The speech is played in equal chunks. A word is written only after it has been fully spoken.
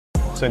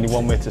That's only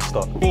one way to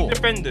start. The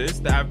defenders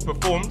that have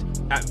performed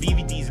at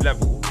VVD's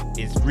level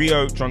is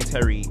Rio, John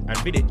Terry, and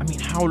Vidic. I mean,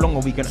 how long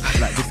are we going to act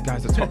like this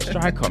guy's a top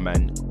striker,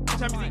 man?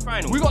 Champions League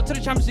final. We got to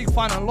the Champions League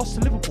final and lost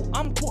to Liverpool.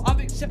 I'm cool.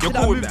 I've accepted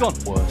that. I moved on.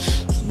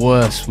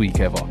 Worst week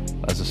ever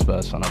as a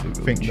Spurs fan. I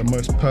think the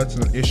most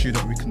pertinent issue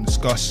that we can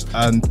discuss,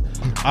 and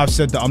I've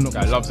said that I'm not.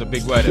 Guy loves a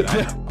big word.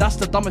 That's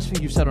the dumbest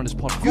thing you've said on this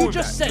podcast. You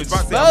just said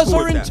Spurs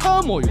are in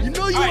turmoil. You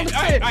know you want to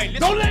say it.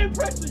 Don't let him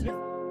press you.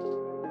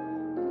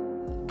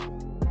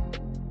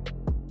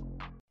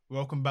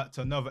 Welcome back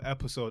to another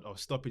episode of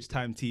Stoppage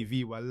Time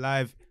TV. We're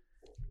live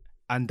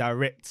and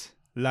direct,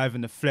 live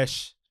in the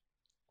flesh.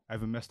 I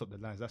even messed up the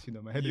lines. That's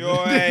my head.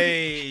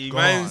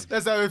 Man's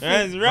that's how it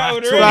man's feels.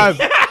 rattled already.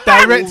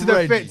 Direct to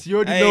the fence. You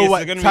already know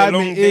what it's time gonna be a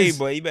long it day, is.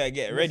 boy. You better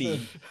get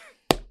ready.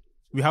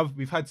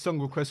 We've had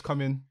song requests come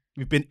in.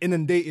 We've been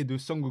inundated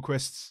with song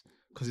requests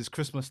because it's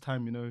Christmas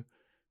time. You know,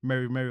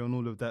 Merry and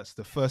all of that. It's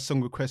the first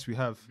song request we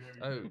have.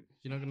 Oh,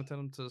 you're not gonna tell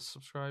them to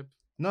subscribe?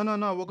 No.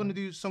 We're gonna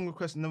do song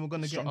requests and then we're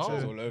gonna get into.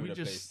 All over the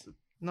place.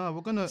 No,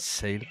 we're gonna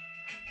say.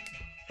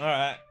 All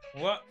right.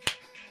 What?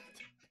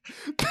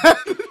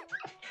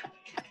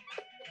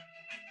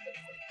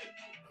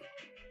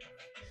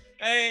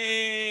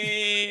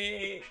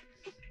 Hey.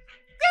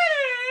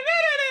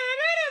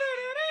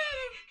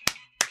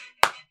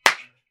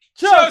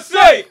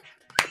 Chelsea.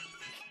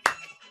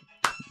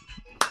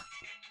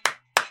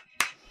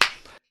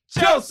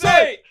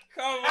 Chelsea.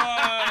 Come on.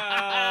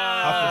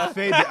 I have to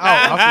fade it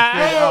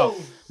out.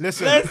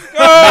 Listen, Let's go.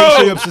 Make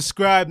sure you're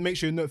subscribed. Make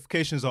sure your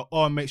notifications are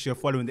on. Make sure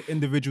you're following the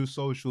individual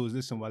socials.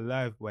 Listen, we're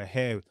live. We're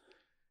here.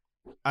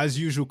 As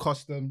usual,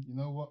 custom. You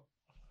know what?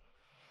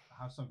 I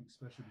have something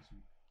special this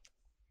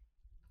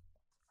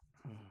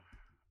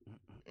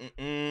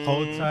week.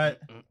 Hold tight.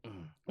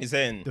 He's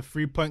in. The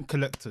 3-point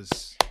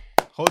collectors.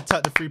 Hold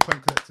tight the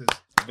 3-point collectors.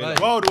 Villa.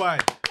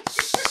 Worldwide.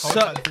 Hold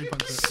tight the 3-point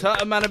collectors.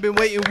 Certain man have been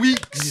waiting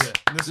weeks. Yeah.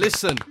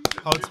 Listen,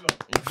 Hold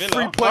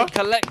Villa. 3-point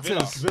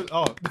collectors.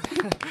 Hold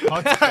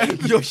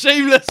tight. You're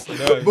shameless,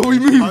 No, but we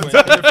moved. Hold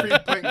tight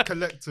the 3-point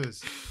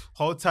collectors.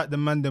 Hold tight the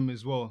mandem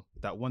as well.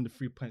 That won the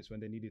 3 points when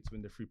they needed to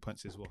win the 3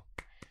 points as well.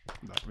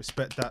 Like,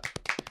 respect that.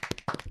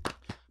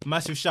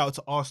 Massive shout out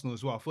to Arsenal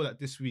as well. I feel like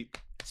this week,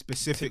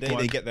 specific Today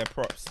one. they get their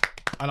props.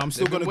 And I'm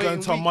still They've going to been go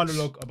into a waiting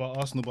monologue about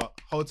Arsenal, but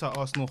hold tight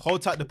Arsenal.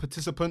 Hold tight the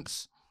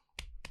participants.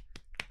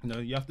 You know,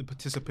 you have to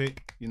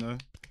participate, you know.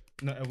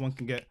 Not everyone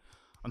can get.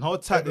 And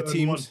hold tight the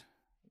teams.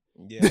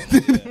 Yeah. I'm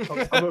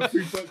a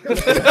 3-point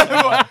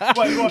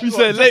collector. You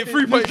said late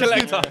 3-point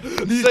collector.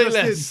 Say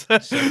less.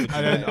 And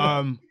then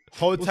hold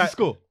What's the tight.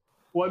 score?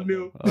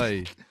 1-0.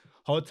 Hey.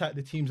 Hold tight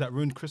the teams that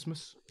ruined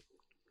Christmas.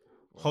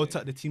 Hold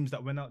tight the teams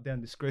that went out there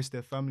and disgraced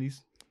their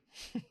families.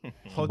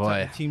 Hold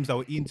tight the teams that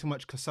were eating too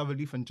much cassava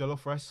leaf and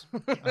jollof rice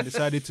and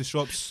decided to show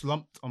up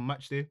slumped on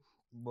match day.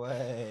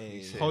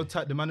 Boy. Hold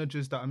tight the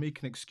managers that are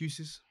making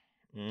excuses.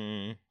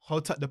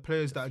 Hold tight the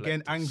players that are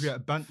getting angry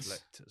at bants.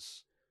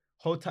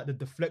 Hold tight the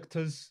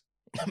deflectors.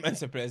 Man,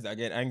 some players that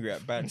get angry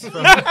at bands. I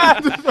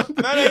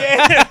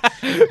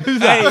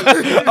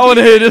want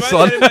to hear this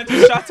one.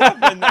 Shut up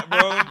and that,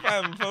 bro.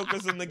 Fam,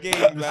 focus on the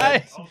game,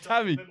 man. Hey,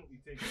 Tammy.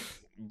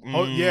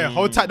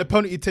 Hold tight the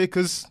penalty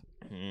takers.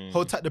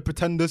 Hold tight the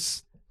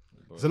pretenders.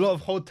 There's a lot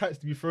of hold tights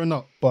to be thrown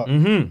up. But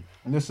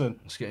listen,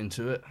 Let's get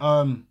into it.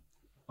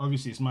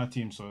 obviously it's my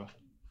team, so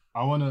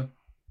I wanna.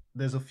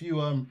 There's a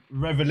few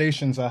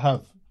revelations I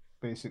have.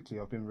 Basically,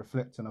 I've been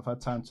reflecting. I've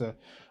had time to.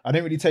 I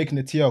didn't really take in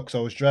the TL because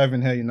I was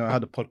driving here. You know, I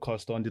had a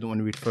podcast on. Didn't want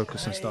to read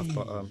focus and stuff.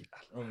 But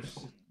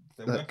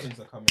the weapons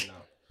are coming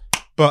out.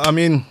 But I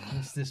mean,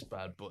 It's this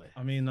bad boy.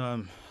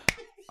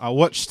 I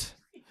watched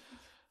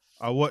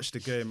the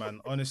game,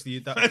 man. Honestly,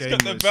 that Man's game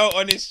got the was. belt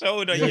on his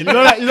shoulder. You You know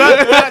know that? You know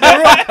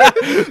that?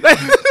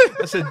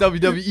 I said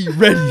WWE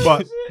ready.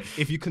 But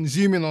if you can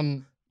zoom in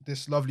on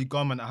this lovely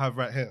garment I have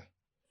right here,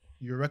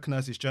 you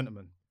recognize this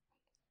gentleman,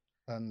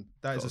 and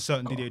that is a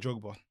certain Didier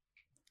Drogba.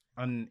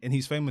 And in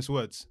his famous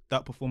words,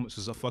 that performance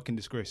was a fucking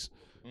disgrace.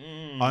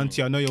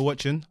 Auntie, I know you're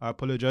watching. I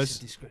apologize.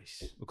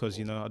 Disgrace. Because,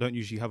 you know, I don't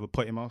usually have a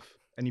potty mouth.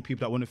 Any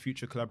people that want to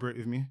future collaborate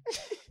with me,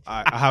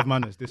 I have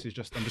manners. I'm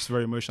just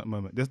very emotional at the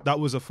moment.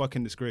 That was a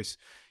fucking disgrace.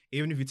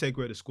 Even if you take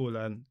away the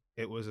scoreline,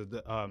 it was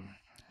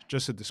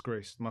just a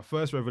disgrace. My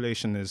first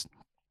revelation is,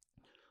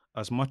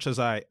 as much as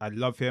I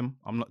love him,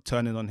 I'm not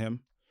turning on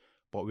him,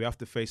 but we have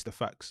to face the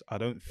facts. I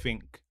don't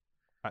think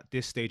at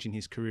this stage in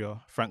his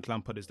career, Frank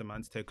Lampard is the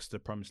man to take us to the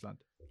promised land.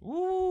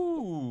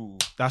 Ooh.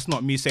 That's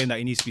not me saying that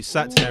he needs to be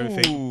sacked and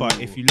everything, but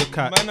if you look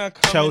at Man are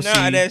coming Chelsea,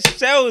 out of their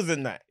shells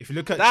and that. if you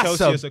look at That's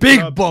Chelsea a as a big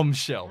club,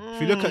 bombshell.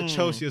 if you look at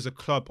Chelsea as a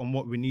club and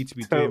what we need to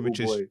be doing, which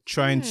is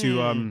trying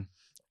to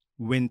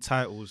win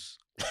titles,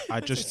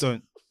 I just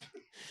don't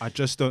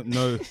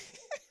know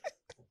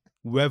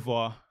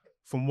whether,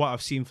 from what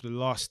I've seen for the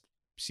last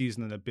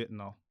season and a bit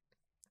now,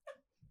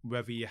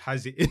 whether he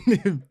has it in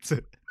him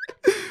to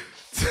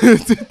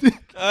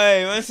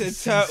Hey, man said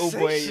Turtle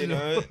Boy, you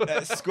know,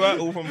 that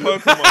Squirtle from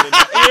Pokemon.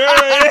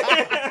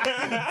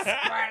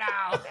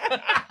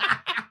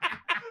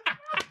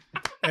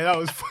 And that. that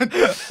was funny.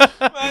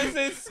 Man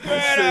said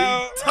square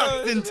out.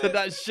 Tucked into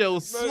that shell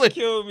Don't slip.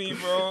 kill me,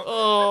 bro.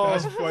 Oh,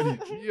 That's funny.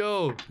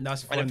 yo.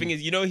 That's And funny. the thing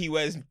is, he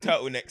wears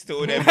turtlenecks to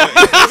all them.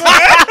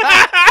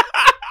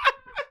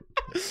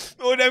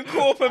 All them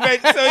corp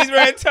events, so he's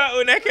wearing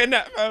turtleneck and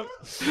that, fam.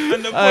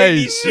 And the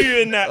pointy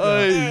shoe and that.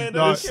 Hey,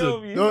 Don't listen,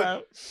 kill me, don't-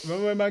 fam.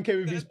 Remember when man came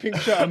with his pink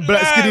shirt and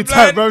black Blind, skinny blind,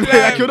 tie, bro? blind,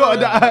 Like you're not on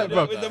that height,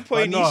 bro. With the But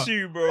pointy no,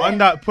 shoe, bro. On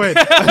that point,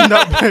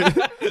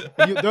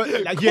 you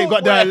don't, like, you ain't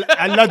got the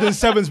Aladdin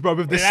Sevens, bro,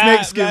 with the Nah,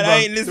 snake skin, man, bro. I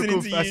ain't listening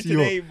Look to how you fast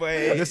today, are.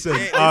 boy. Listen, I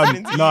ain't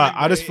listening to nah, you,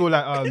 I just boy. feel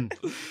like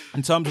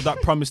in terms of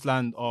that promised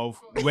land of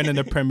winning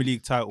the Premier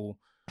League title,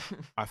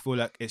 I feel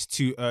like it's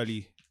too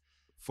early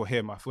for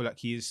him. I feel like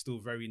he is still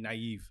very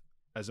naive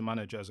as a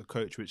manager, as a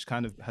coach, which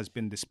kind of has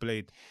been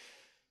displayed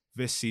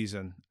this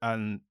season.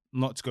 And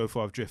not to go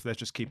far off drift, let's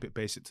just keep it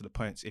basic to the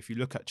points. If you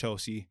look at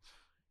Chelsea,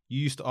 you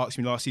used to ask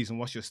me last season,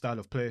 what's your style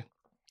of play?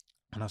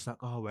 And I was like,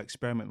 oh, we're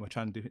experimenting, we're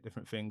trying to do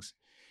different things.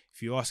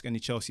 If you ask any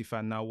Chelsea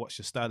fan now, what's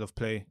your style of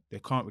play? They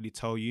can't really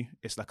tell you.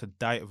 It's like a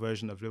diet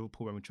version of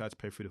Liverpool when we try to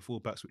play through the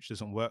fullbacks, which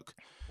doesn't work.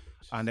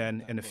 And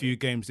then in a few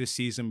games this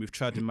season, we've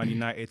tried the Man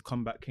United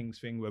comeback Kings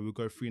thing where we'll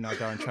go 3-0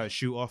 down and try to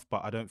shoot off,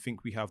 but I don't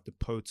think we have the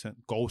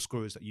potent goal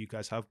scorers that you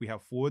guys have. We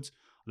have forwards.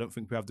 I don't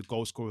think we have the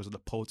goal scorers or the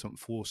potent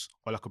force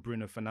or like a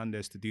Bruno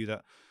Fernandes to do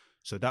that.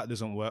 So that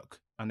doesn't work.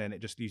 And then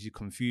it just leaves you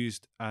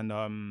confused.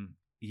 And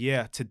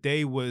yeah,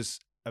 today was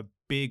a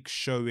big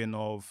showing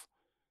of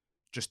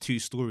just two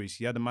stories.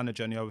 You had a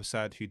manager on the other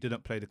side who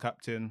didn't play the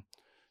captain.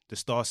 The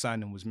star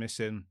signing was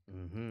missing.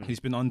 He's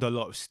been under a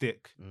lot of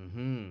stick.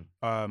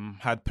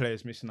 Had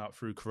players missing out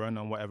through Corona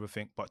and whatever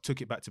thing, but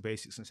took it back to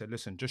basics and said,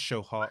 listen, just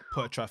show heart,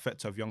 put a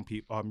trifecta of young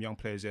people, young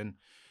players in.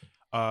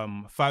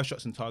 5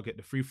 shots on target.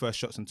 The 3 first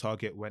shots on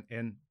target went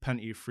in.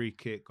 Penalty, free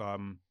kick,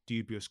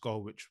 dubious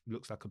goal, which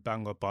looks like a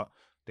banger, but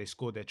they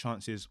scored their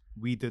chances.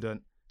 We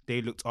didn't.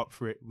 They looked up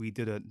for it. We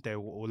didn't. They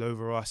were all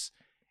over us.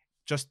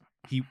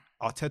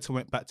 Arteta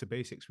went back to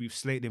basics. We've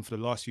slated him for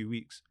the last few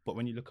weeks, but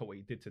when you look at what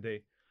he did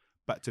today,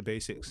 back to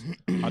basics.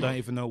 I don't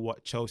even know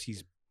what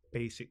Chelsea's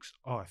basics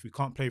are. If we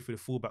can't play for the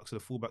fullbacks, or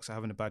the fullbacks are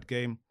having a bad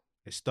game,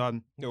 it's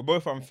done. They were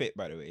both unfit,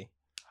 by the way.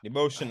 They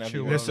both shouldn't have.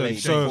 Listen, They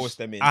so forced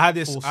them in. I had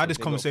this They got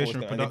conversation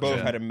forced with them, and they both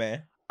production. had a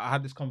mare. I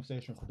had this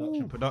conversation with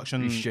production.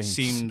 Production Reece James.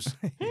 seems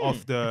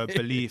of the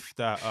belief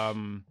that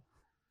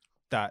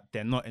that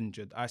they're not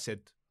injured. I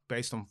said,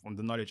 based on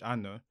the knowledge I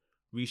know,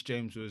 Reece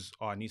James was,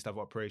 needs to have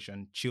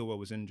operation. Chilwell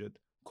was injured.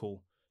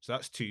 Cool. So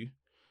that's 2.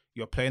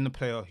 You're playing a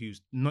player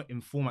who's not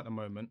in form at the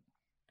moment.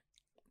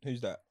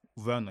 Who's that?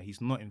 Werner,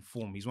 he's not in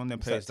form. He's one of them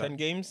Is players that 10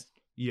 games?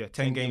 Yeah,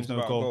 10 games, no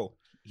without a goal.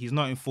 He's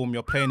not in form.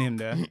 You're playing him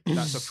there.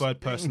 That's a third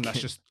person. That's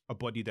just a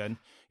body then.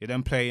 You're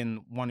then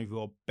playing one of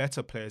your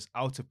better players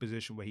out of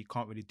position where he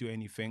can't really do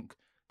anything.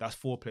 That's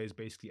 4 players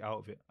basically out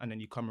of it. And then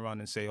you come around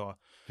and say,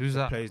 Who's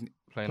that? Players,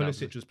 Playing out of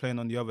Pulisic was playing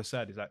on the other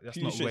side. It's like, that's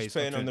not where Pulisic's he's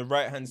playing on the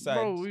right-hand side.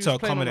 Bro, he was So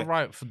playing on the accommodate.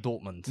 right for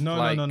Dortmund. No.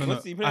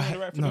 What's he playing on the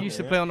right for? no. He used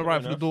to play on the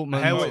right for the Dortmund.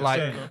 I hear what you're Like,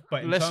 saying,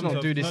 but in let's terms not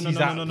of- do this. no, He's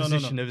no, out no, of no, no,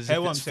 position no. as Hear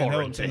if what I'm it's saying, hear what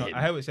foreign I'm to saying. him.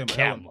 I hear what you're saying,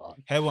 but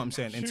hear what I'm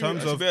saying. In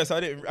terms of I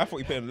thought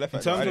he played on the left. in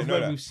hand. terms I of didn't know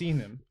where that. we've seen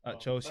him at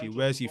Chelsea,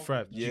 where's he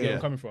thrived? Do you get where Yeah.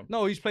 I'm coming from?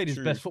 No, he's played his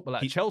True. best football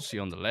at He- Chelsea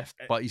on the left,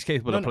 but he's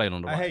capable of playing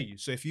on the I hear right. you.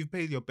 So if you've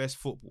played your best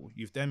football,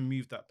 you've then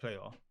moved that player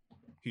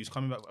who's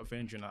coming back with a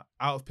injury now,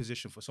 out of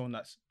position for someone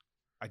that's,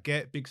 I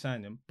get big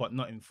signing, but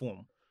not in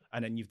form.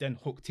 And then you've then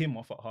hooked him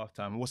off at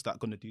halftime. What's that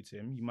going to do to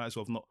him? You might as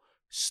well have not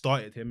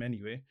started him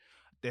anyway.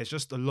 There's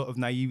just a lot of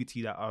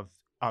naivety that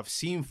I've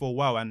seen for a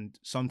while. And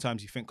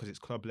sometimes you think because it's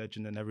club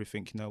legend and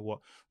everything, you know what,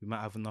 we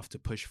might have enough to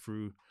push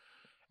through.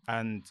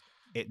 And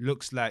it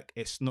looks like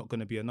it's not going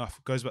to be enough.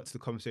 It goes back to the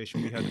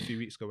conversation we had a few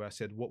weeks ago where I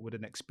said, what would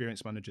an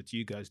experienced manager to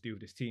you guys do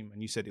with this team?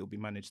 And you said it'll be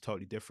managed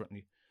totally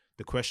differently.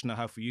 The question I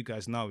have for you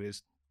guys now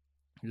is,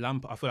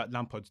 I feel like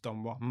Lampard's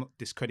done well. I'm not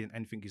discrediting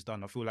anything he's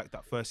done. I feel like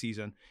that first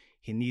season,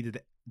 he needed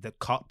the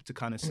cup to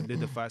kind of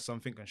solidify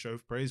something and show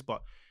praise.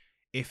 But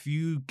if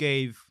you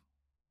gave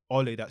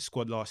Ole that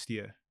squad last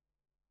year,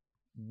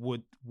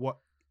 would what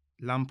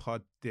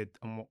Lampard did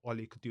and what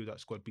Ole could do with that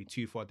squad be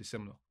too far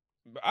dissimilar?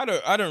 But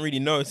I don't really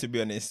know, to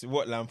be honest,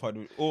 what Lampard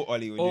would, or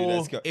Oli would do.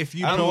 Let's go. if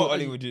you I don't know brought- what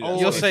Oli would do. Oh,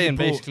 Let's You're go. if saying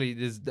brought- basically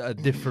there's a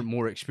different,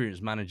 more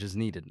experienced managers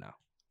needed now.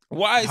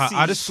 what I see.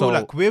 I just feel So-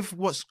 like with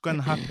what's going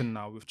to happen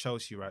now with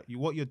Chelsea, right?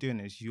 What you're doing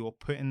is you're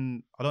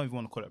putting, I don't even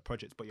want to call it a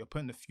project, but you're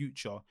putting the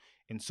future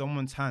in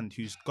someone's hand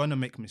who's going to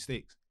make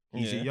mistakes.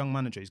 He's Yeah. a young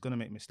manager. He's going to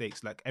make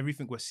mistakes. Like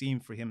everything we're seeing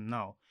for him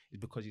now is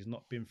because he's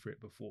not been through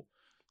it before.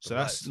 So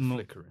that's not.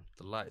 flickering.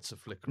 The lights are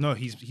flickering. No,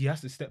 he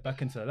has to step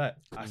back into the light.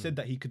 I said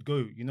that he could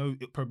go,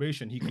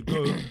 probation. He could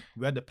go.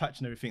 We had the patch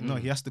and everything. No,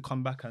 he has to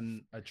come back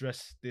and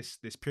address this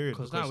period.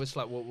 Because now it's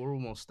like we're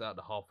almost at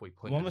the halway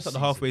point. we're of almost the at the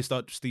halfway season. start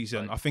of the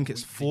season. Like, I think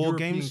it's the 4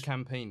 European games.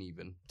 campaign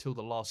even till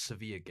the last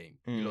Sevilla game.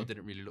 You lot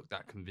didn't really look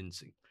that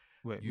convincing.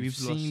 Wait, You've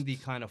seen the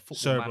kind of football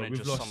Sorry, bro, manager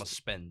we've lost- summer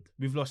spend.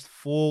 We've lost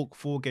four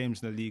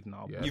games in the league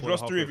now. Yeah. You've before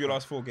lost the 3 of halfway your point.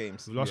 last 4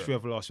 games. We've lost 3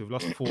 of the last. We've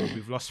lost 4.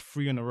 We've lost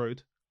 3 on the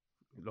road.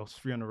 We've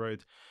lost 3 on the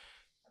road.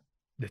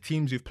 The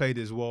teams we've played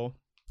as well,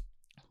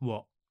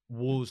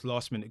 Wolves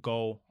last minute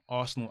goal.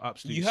 Arsenal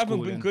absolutely. You haven't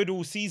been schooling. good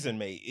all season,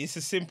 mate. It's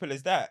as simple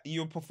as that.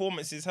 Your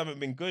performances haven't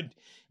been good.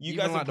 You Even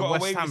guys like have the got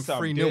West away Ham with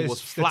some. 3-0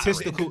 was flattering.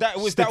 Statistical. That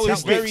was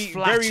statistics very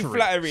flattering.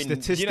 flattering.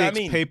 Statistics Do you know what I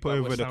mean? paper That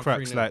over West the Ham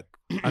cracks. 3-0. Like,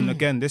 and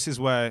again, this is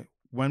where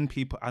when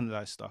people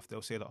analyze stuff,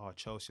 they'll say that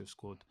Chelsea have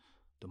scored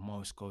the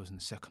most goals in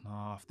the second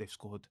half. They've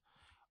scored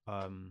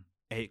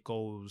 8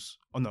 goals.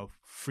 Oh no,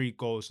 3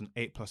 goals on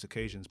 8+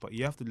 occasions. But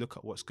you have to look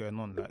at what's going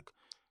on. Like,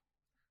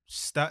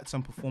 stats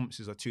and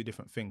performances are 2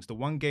 different things. The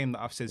one game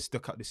that I've said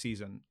stuck out this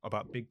season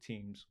about big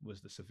teams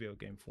was the Sevilla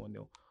game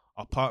 4-0.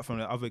 Apart from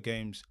the other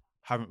games,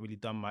 haven't really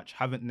done much,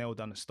 haven't nailed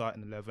down a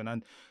starting 11.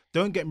 And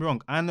don't get me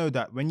wrong, I know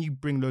that when you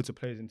bring loads of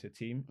players into a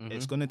team,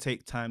 it's going to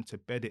take time to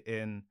bed it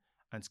in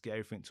and to get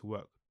everything to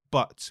work.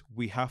 But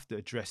we have to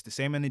address the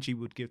same energy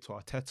we would give to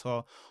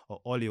Arteta or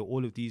Oli or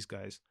all of these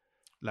guys.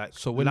 Like,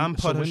 So when,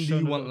 Lampard when has do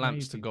shown you a want lot of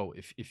Lamps to energy. go?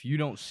 If you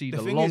don't see The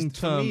the thing is,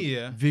 for long-term me,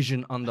 yeah.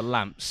 vision under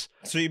Lamps,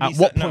 So you'd be at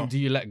what set now. point do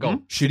you let go?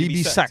 Hmm? Should he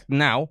be sacked? sacked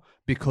now?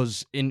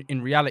 Because in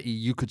reality,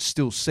 you could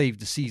still save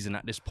the season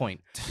at this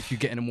point if you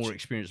get in a more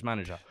experienced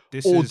manager.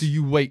 Or do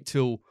you wait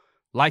till,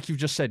 like you've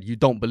just said, you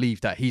don't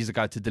believe that he's the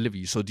guy to deliver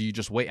you? So do you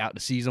just wait out the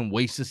season,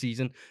 waste the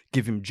season,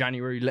 give him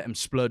January, let him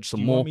splurge some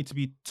Do you more? want me to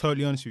be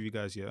totally honest with you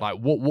guys? Yeah. Like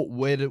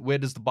where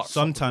does the buck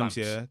stop with Sometimes,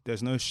 Lamps? yeah,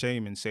 there's no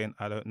shame in saying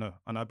I don't know,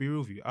 and I'll be real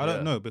with you. I Yeah.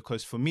 don't know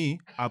because for me,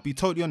 I'll be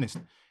totally honest.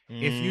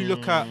 If you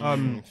look at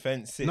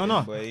fence no,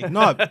 sitting, boy.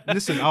 no,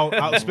 listen, I'll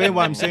explain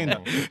why I'm saying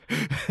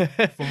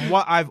that. From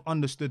what I've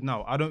understood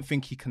now, I don't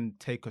think he can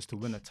take us to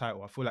win a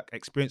title. I feel like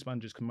experienced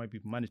managers can maybe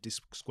manage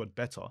this squad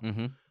better.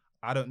 Mm-hmm.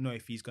 I don't know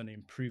if he's going to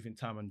improve in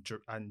time and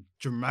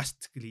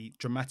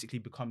dramatically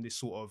become this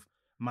sort of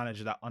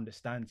manager that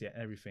understands it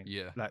and everything.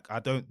 Yeah. Like, I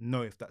don't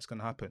know if that's going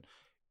to happen.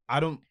 I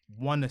don't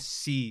want to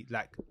see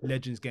like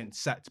legends getting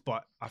sacked,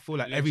 but I feel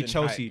like every Legend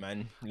Chelsea, hype,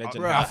 man.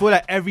 Legend I hype. feel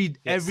like every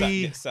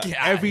Get sacked.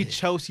 every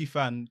Chelsea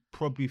fan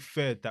probably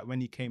feared that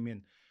when he came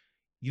in,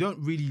 you don't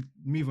really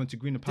move on to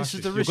greener This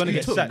is pastures. the You're risk going to you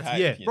get took. sacked. Hype,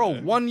 Yeah, you Bro,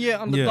 know. 1 year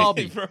under Yeah.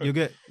 Derby. Bro. you'll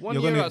get One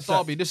you're year gonna at get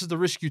sacked. Derby, this is the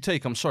risk you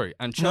take. I'm sorry.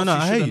 And No, Chelsea no,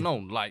 I hear should have you.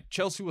 known. Like,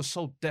 Chelsea was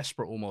so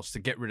desperate almost to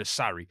get rid of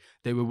Sarri.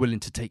 They were willing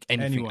to take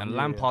anything. Anyone, and yeah,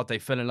 Lampard, they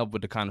fell in love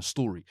with the kind of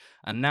story.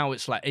 And now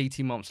it's like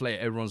 18 months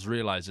later, everyone's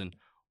realizing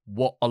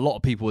what a lot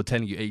of people were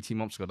telling you 18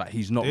 months ago, that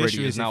he's not The ready.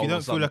 issue is, now if all you of a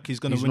don't feel sudden like he's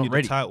going to he's win not you the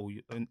ready. title,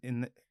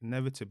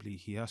 inevitably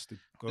he has to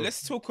go.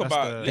 Let's talk That's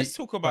about. the- Let's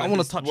talk about. I wanna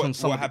this, touch what, on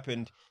some what of the-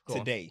 happened Go on.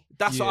 today.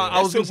 That's Yeah. what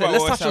I was going Let's to talk say.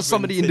 Let's about touch on what's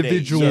some of the happened today.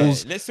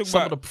 individuals, Yeah, let's talk some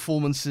about- of the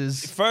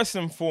performances. First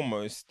and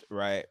foremost,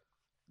 right?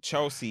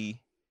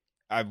 Chelsea,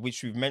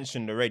 which we've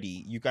mentioned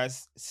already. You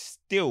guys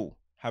still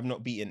have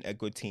not beaten a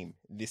good team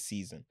this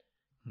season.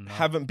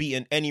 Haven't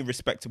beaten any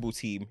respectable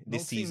team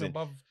this season.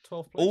 above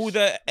 12th All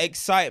the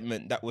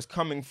excitement that was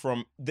coming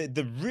from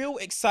the real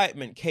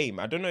excitement came.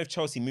 I don't know if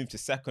Chelsea moved to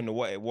second or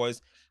what it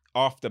was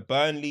after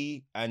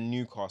Burnley and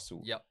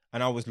Newcastle. Yep.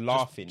 And I was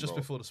laughing Just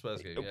bro. before the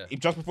Spurs game, yeah.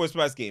 Just before the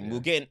Spurs game,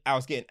 I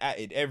was getting at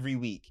it every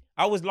week.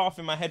 I was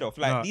laughing my head off.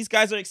 Like, No. these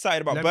guys are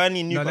excited about Let- Burnley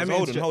and no, let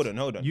Newcastle. me Hold on, interject.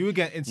 hold on. You were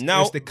getting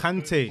Now- it's the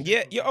Kante.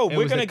 Yeah. It We're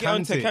was gonna the get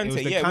onto Kante. It was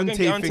Kante. the Yeah, we're gonna Kante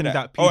get onto thing that.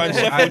 that Oh, and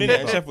people Sheffield, added, innit?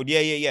 And bro. Sheffield.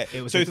 Yeah.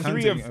 It was So the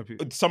three Kante of thing that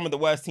people- some of the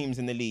worst teams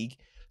in the league.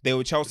 They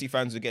were Chelsea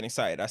fans who were getting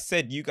excited. I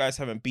said you guys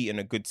haven't beaten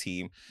a good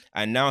team,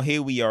 and now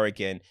here we are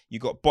again. You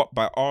got bought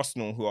by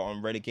Arsenal, who are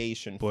on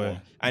relegation Boy,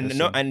 form, and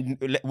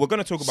listen. we're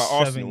gonna talk about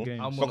 7 Arsenal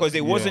games. because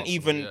it wasn't Arsenal,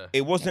 even. yeah.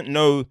 It wasn't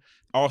no.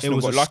 Arsenal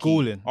was got a lucky.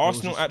 schooling. It was a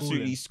Arsenal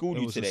absolutely schooling. schooled It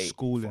you was a today.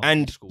 schooling.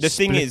 And the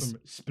thing is,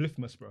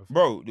 Spliffmas, bro.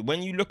 bro,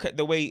 when you look at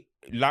the way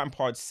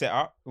Lampard's set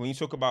up, when you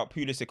talk about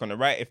Pulisic on the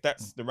right, if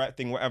that's the right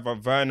thing, whatever,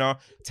 Werner,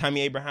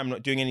 Tammy Abraham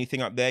not doing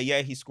anything up there.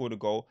 Yeah, he scored a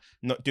goal,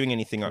 not doing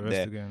anything up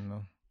there.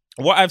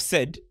 What I've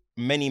said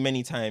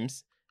many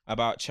times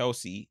about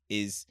Chelsea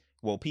is,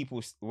 well,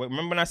 people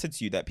remember when I said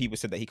to you that people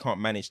said that he can't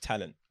manage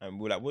talent, and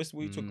we're like, what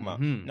are you talking about?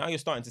 Mhm. Now you're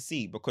starting to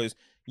see, because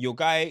your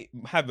guy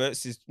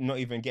Havertz is not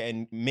even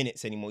getting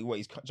minutes anymore.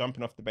 He's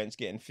jumping off the bench,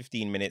 getting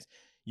 15 minutes.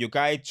 Your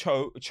guy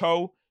Cho,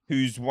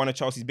 who's one of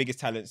Chelsea's biggest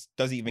talents,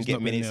 doesn't even He's get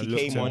not been minutes. there, He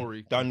looked came at. on,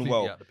 Tomori done completely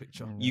well. out the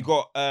picture. You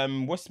got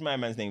what's my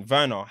man's name?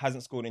 Werner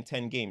hasn't scored in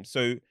 10 games.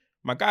 So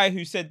my guy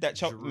who said that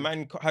Giroud.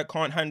 man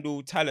can't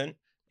handle talent,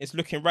 it's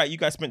looking right. You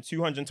guys spent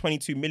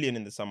 222 million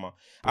in the summer.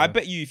 I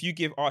bet you if you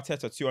give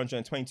Arteta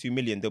 222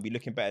 million, they'll be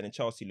looking better than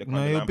Chelsea look No,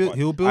 under he'll Lampard. build.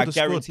 He'll build I the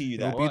squad. guarantee you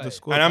that. He'll build Why? the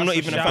squad. And I'm not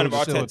That's a even a fan of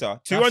shout. Arteta.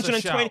 That's a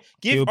 220. shout.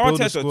 Give He'll build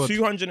the Arteta squad.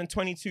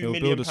 222 He'll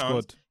million build the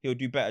pounds. squad. He'll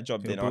do better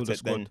job He'll than build the Arteta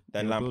squad. than He'll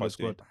build the Lampard's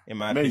doing, squad. in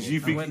my Mate, opinion. you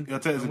think when-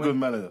 Arteta's a and good when-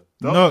 manager?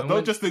 No.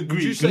 Don't just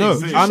agree. you say- No,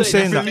 Would you I'm say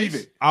saying that's that. Believe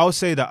it. I'll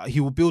say that he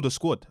will build a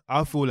squad.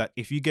 I feel like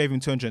if you gave him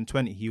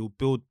 220, he will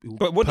build. He will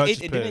But what purchase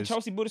didn't players.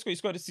 Chelsea build a squad? He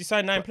scored. He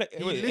signed 9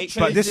 players.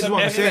 But this is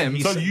what I'm saying.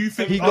 So you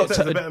think he got Arteta's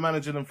to a better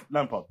manager than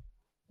Lampard?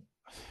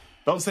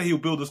 Don't say he'll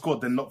build a squad,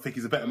 then not think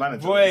he's a better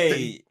manager.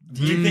 Boy,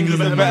 do you think he's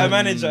a better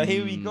manager?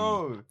 Here we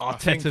go.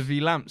 Arteta v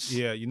Lamps.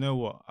 Yeah, you know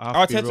what? I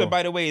have to be Arteta, real.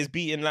 by the way, is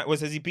beating.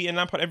 Has he beaten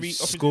Lampard every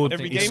scored.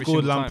 every He game? every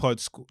scored single time.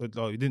 Lampard.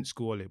 No, he didn't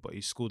score it, but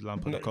he scored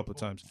Lampard No. a couple of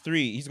times.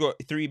 3. He's got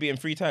 3 beaten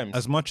 3 times.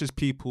 As much as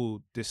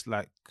people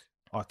dislike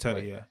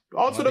Arteta, yeah.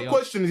 Answer the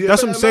question. Is he a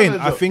That's what I'm better saying.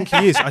 manager? I think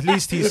he is. At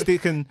least he's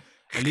sticking.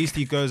 At least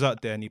he goes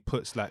out there and he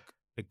puts like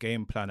a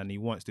game plan and he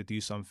wants to do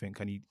something.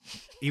 And he,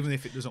 even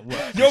if it doesn't work,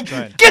 he's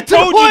trying. Get to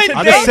the point.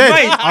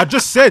 I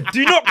just said.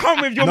 Do not come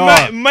with your No.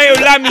 Mayo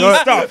Lamy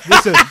stuff.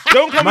 Listen,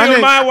 Don't come with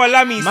your Mayo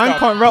Lamy stuff.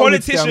 can't rattle me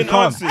today, Politician I'm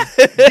calm.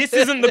 answers. This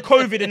isn't the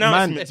COVID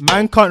announcement.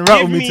 man can't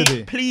rattle Give me me,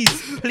 today.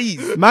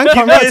 please. Man Give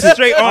can't me a rattle.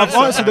 straight I've answer.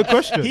 answered the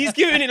question. He's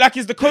giving it like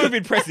it's the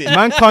COVID presser.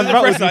 Man can't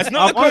rattle presser. me. It's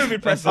not the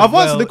COVID presser. I've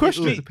answered the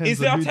question. Is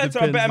the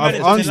Arteta a better I've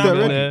manager answered it than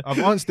Lamela? already. I've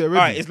answered it All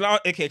right, already.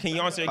 it's okay. Can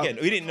you answer again?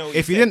 We didn't know.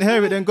 If you didn't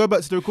hear it, then go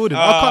back to the recording.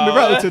 I can't be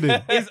rattled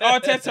today. Is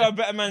Arteta a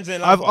better manager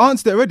than I've Lampard?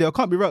 answered it already. I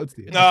can't be rattled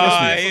today.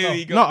 No, here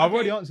we go. No, I've Okay.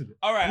 already answered it.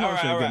 All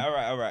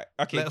right.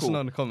 Okay, Let us cool. know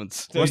in the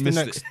comments. So What's the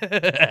this-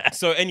 next?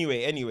 So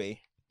anyway,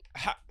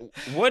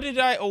 what did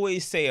I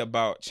always say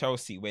about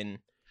Chelsea when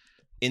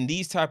in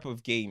these type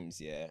of games,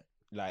 yeah,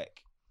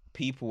 like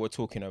people were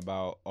talking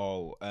about,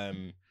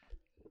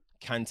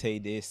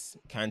 Kante this,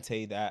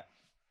 Kante that,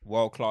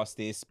 world class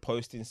this,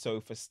 posting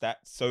sofa score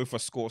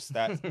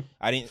stats.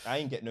 I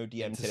didn't get no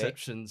DM today.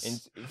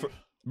 Interceptions.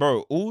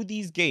 Bro, all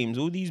these games,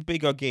 all these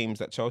bigger games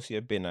that Chelsea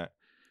have been at,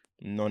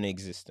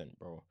 non-existent,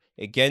 bro.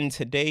 Again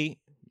today,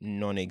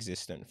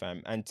 non-existent,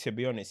 fam. And to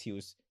be honest, he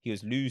was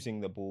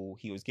losing the ball.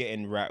 He was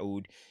getting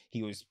rattled.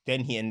 He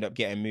ended up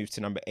getting moved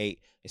to number 8.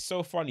 It's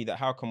so funny that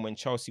how come when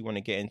Chelsea want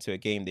to get into a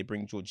game, they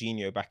bring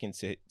Jorginho back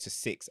into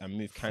 6 and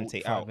move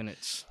Kante 5 out.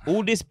 minutes.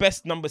 All this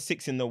best number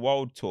 6 in the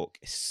world talk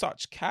is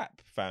such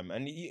cap, fam.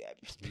 And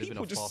people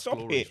off just past stop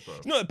glories, it. bro.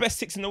 It's not the best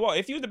 6 in the world.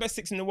 If you were the best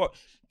 6 in the world,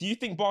 do you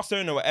think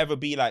Barcelona will ever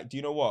be like, do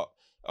you know what?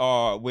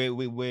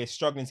 We're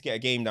struggling to get a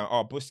game down.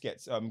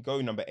 Busquets, go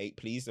number 8,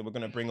 please. And we're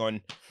gonna bring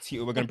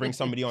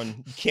somebody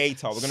on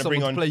Keita. We're gonna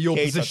bring on Someone to play your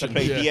Keita position, to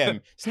play yeah.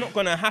 DM. It's not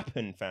gonna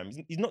happen, fam.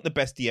 He's not the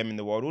best DM in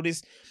the world. All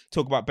this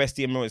talk about best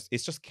DM,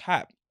 it's just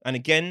cap. And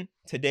again,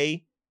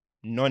 today,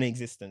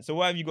 non-existent. So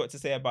what have you got to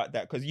say about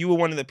that? Because you were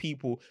one of the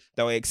people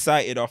that were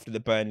excited after the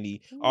Burnley,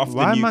 after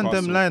Why the man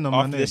Newcastle, them lying on my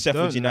after the name?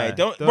 Sheffield Don't United. lie.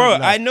 Don't, Don't bro.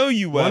 lie. I know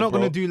you were. We're not bro.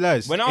 gonna do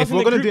lies. When I was If in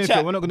we're the gonna group do chat,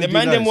 anything, we're not gonna the do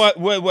man them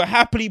lies. were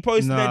happily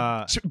posting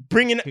Nah.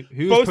 bringing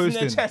Who was boasting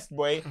their posting? chest,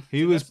 boy.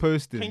 He was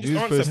posting. Can He you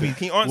was just answer, posting. please?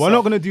 Can you answer? We're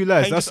not gonna do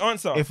lies. Can you just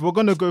answer? If we're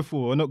gonna go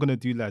forward, we're not gonna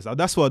do lies.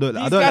 That's what I don't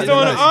like. I These don't guys like don't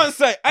want lies.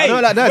 to answer. Hey,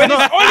 don't like that. when No,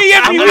 it's only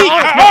every I'm week.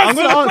 gonna I I'm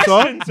gonna the answer,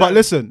 questions, but son.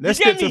 listen, let's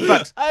You get get to me?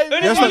 facts. Only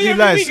Let's not every do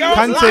lies. week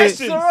I answer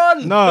Kante,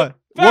 questions. no.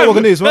 What we're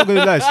gonna do is we're not gonna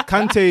do lies.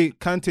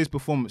 Kante's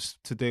performance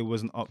today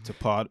wasn't up to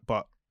par,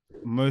 but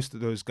most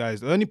of those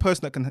guys, the only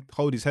person that can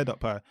hold his head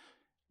up high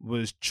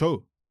was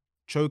Cho.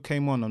 Cho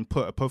came on and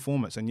put a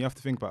performance, and you have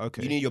to think about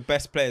You need your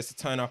best players to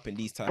turn up in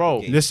these type Bro,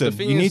 of games. listen, the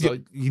thing you is, need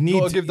though, you need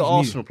gotta give the you need-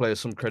 Arsenal players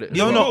some credit.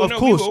 Yeah, as no, well. no, of we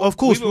course, will. of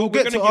course, We will. we'll We're get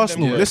gonna to give them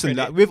Arsenal. their Listen,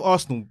 credit. like with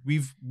Arsenal,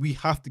 we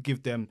have to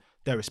give them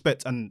their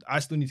respect, and I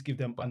still need to give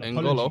them an apology.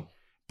 N'Golo.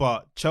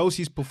 But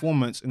Chelsea's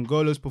performance,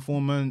 N'Golo's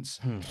performance,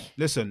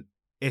 listen,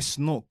 it's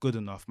not good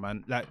enough,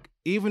 man. Like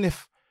even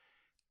if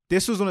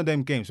this was one of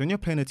them games when you're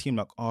playing a team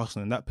like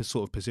Arsenal in that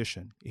sort of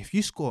position, if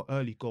you score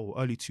early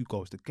 2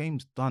 goals, the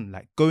game's done.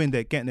 Like go in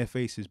there, get in their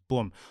faces,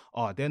 boom.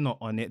 They're not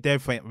on it. They're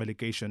fighting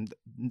relegation.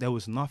 There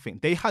was nothing.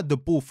 They had the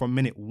ball from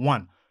minute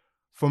 1.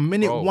 From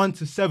minute Bro. 1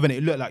 to 7,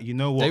 it looked like, you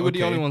know what? They were the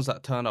okay. only ones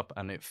that turned up,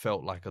 and it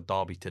felt like a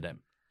derby to them.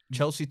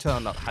 Chelsea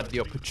turned up, had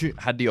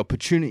the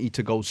opportunity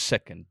to go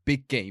second.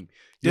 Big game.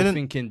 You're Didn't-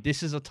 thinking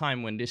this is a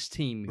time when this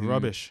team, who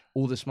Rubbish.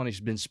 all this money's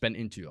been spent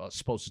into, are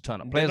supposed to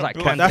turn up. They're Players not like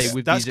built- Kante That's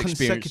with that's these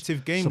experience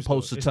consecutive games.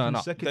 supposed though. to It's turn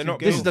up. consecutive They're not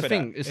games. This is the for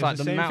thing. that. It's like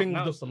the the same thing.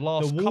 now The, it's the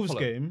last the Wolves couple of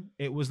game,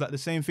 it was like the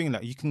same thing.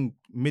 Like you can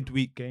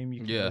midweek game,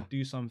 you can Yeah.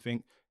 do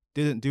something.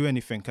 Didn't do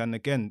anything, and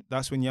again,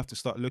 that's when you have to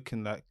start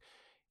looking like,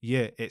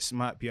 yeah, it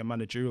might be a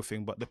managerial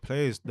thing, but the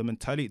players, the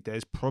mentality there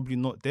is probably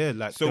not there.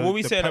 Like, So the- what are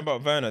we the saying pa-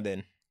 about Werner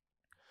then?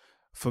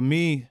 For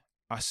me,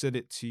 I said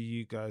it to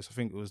you guys. I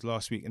think it was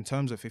last week. In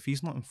terms of if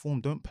he's not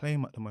informed, don't play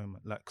him at the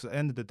moment. Like, because at the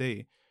end of the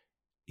day,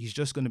 he's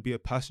just going to be a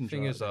passenger.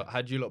 Thing out is, there.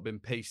 had you lot been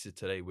pasted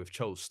today with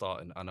Cho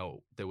starting, I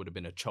know there would have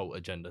been a Cho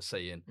agenda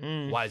saying,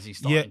 Mm. why is he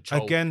starting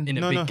Cho again, in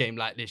a no, big no. game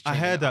like this? I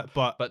changing heard it up? that,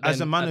 but But as a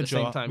then, manager, at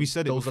the same time, we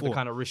said it those are before. the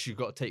kind of risks you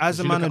got to take. As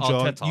a 'cause you look at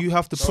manager, Arteta, you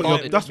have to put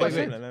started- your. That's what I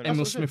wait, said. wait, No,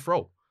 Emil Smith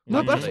Rowe.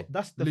 No, Literally.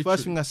 that's the Literally.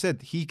 first thing I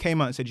said. He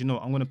came out and said, "You know,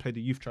 I'm going to play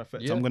the youth trifecta.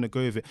 Yeah. I'm going to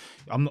go with it.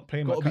 I'm not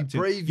playing my Gotta be captain."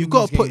 brave You in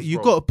got these to put. games, You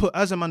bro. got to put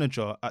as a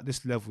manager at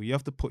this level. You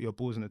have to put your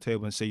balls on the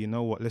table and say, "You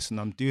know what? Listen,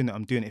 I'm doing it.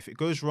 I'm doing it. If it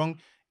goes wrong,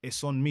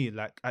 it's on me."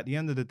 Like at the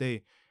end of the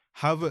day,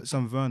 Havertz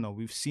and Werner,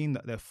 we've seen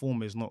that their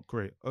form is not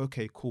great.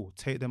 Okay, cool.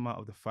 Take them out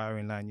of the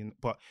firing line.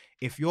 But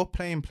if you're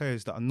playing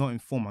players that are not in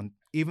form on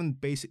even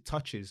basic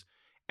touches,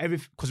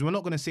 because we're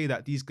not going to say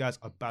that these guys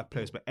are bad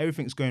players, but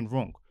everything's going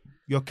wrong.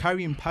 You're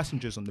carrying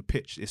passengers on the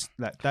pitch. It's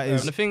like that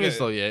is. And the thing is,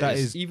 though, yeah, that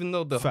is is even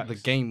though the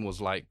facts. game was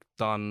like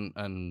done,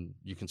 and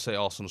you can say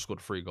Arsenal scored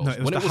 3 goals. No, it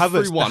was when the it was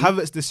Havertz, 3-1, the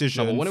Havertz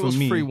decision. no, but when it for was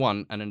me,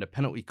 3-1 and then the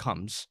penalty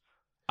comes,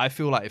 I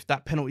feel like if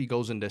that penalty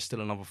goes in, there's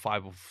still another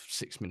 5 or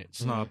 6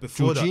 minutes. No,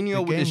 before that, Jorginho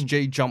the with this game-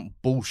 J jump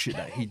bullshit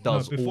that he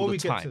does before all we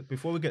the get time. to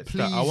before we get to Please,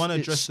 that, I want to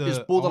it's- address it's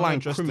the borderline I wanna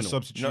address criminal. The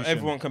substitution. Not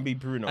everyone can be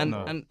Bruno. And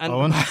No. and I and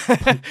wanna-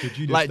 Did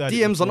you just like start it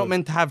DMs are before? not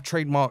meant to have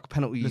trademark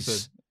penalties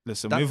Listen,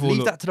 listen,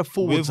 Leave that to the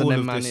forwards and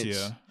then man.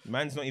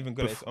 Man's not even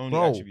good at his own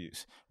Bro.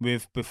 attributes.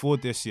 Before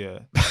this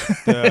year,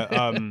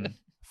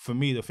 for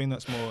me, the thing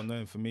that's more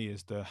unknown for me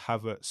is the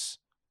Havertz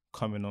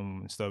coming on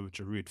instead of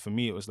Giroud. For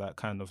me, it was like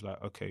kind of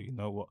like, okay, you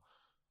know what?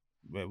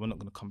 We're not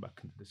going to come back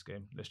into this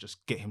game. Let's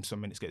just get him some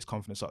minutes, get his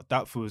confidence up.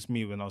 That was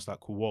me when I was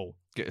like, whoa.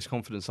 Get his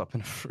confidence up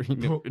in a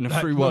No,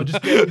 3-1.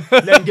 just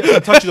let him get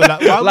some touches on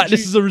that. Like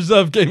this is a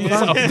reserve game. Do you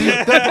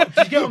get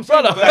what I'm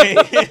saying?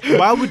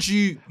 Why would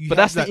you But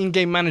that's the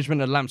in-game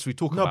management of Lamps we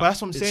talk No, about. but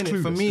that's what I'm saying. It's For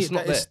clueless. me, It's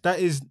not that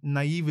is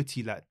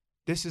naivety. Like,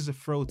 this is a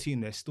frail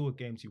team. There's still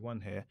games you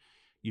won here.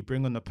 You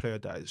bring on a player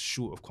that is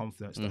short of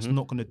confidence, that's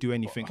not going to do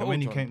anything. And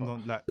when you came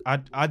on, like,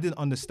 I didn't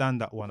understand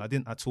that one. I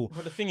didn't at all.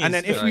 But the thing And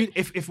is, then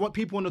if what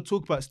people want to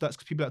talk about stats,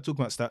 because people that talk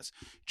about stats,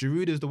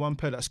 Giroud is the one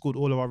player that scored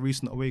all of our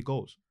recent away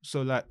goals.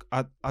 So like,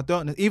 I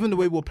don't, even the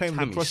way we're playing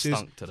with the crosses.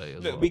 stunk today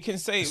as well. Look, we can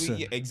say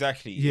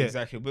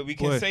exactly. But we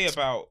can say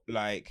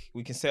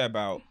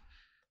about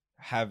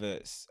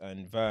Havertz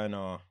and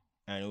Werner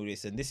and all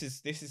this, and this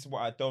is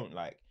what I don't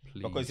like,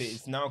 because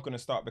it's now going to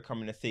start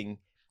becoming a thing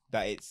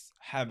that it's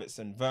Havertz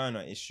and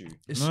Werner issue.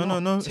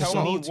 No.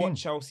 Tell me what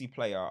Chelsea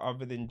player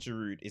other than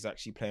Giroud is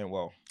actually playing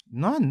well.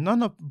 None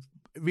of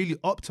really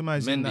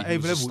optimizing that Mendy,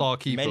 who's a level. star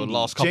keeper the Mendy,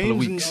 last couple of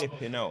James weeks.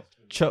 Flipping hell.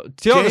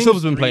 Thiago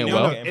Silva's been playing Green,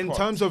 well. no, In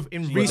terms of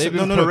in They've recent,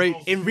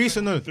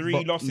 been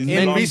Three losses in in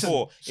the last recent-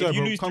 four. Sorry, If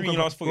you bro, lose come, three in come,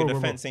 the last four, bro, your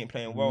bro, defense ain't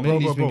playing well.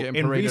 Mendy's bro, been getting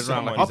in paraded recent-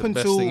 around like up he's the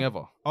best until- thing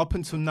ever. up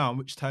until now,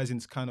 which ties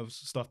into kind of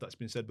stuff that's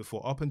been said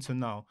before. Up until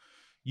now,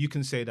 you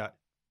can say that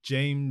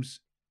James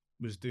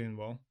was doing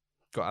well.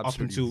 Got Up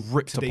until absolutely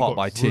ripped today, apart got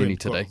by Tierney ruined,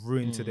 today. Got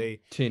ruined today.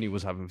 Tierney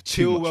was having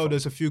too much Chilwell, fun.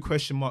 there's a few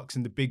question marks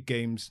in the big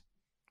games.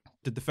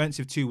 The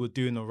defensive two were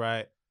doing all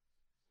right.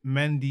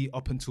 Mendy,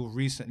 up until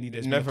recently,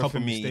 there's been a Never couple for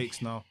of me.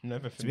 mistakes now.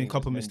 Never for There's me been a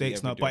couple of was Mendy mistakes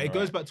ever now. But doing it goes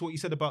alright. back to what you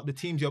said about the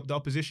teams, the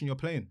opposition you're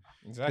playing.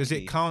 Exactly. Does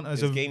it count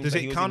as There's games does that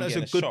he it wasn't count even as a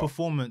getting good shot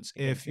performance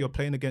if against you're him.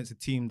 playing against a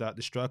team that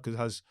the striker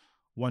has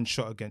one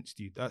shot against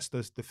you? That's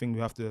the thing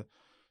we have to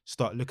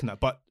start looking at.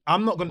 But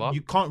I'm not gonna. What?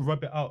 You can't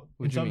rub it out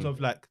What in do you terms mean?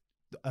 of like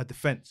a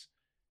defense.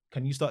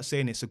 Can you start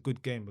saying it's a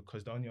good game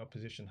because the only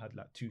opposition had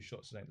like 2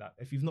 shots like that?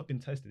 If you've not been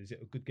tested, is it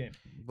a good game?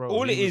 Bro,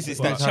 All it is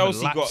that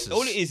Chelsea got.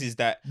 All it is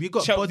that We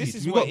got Chelsea, bodied. This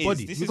is We what got it is.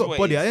 bodied. This We is got what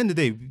bodied. it At is. the end of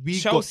the day, we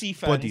Chelsea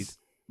got bodied. fans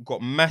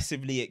got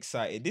massively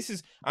excited.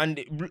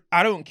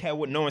 I don't care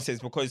what no one says,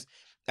 because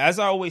as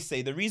I always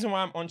say, the reason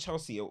why I'm on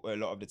Chelsea a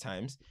lot of the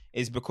times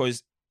is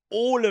because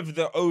all of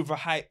the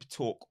overhype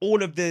talk,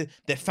 all of the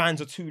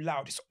fans are too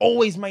loud. It's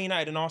always Man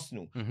United and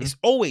Arsenal. It's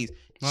always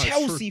it's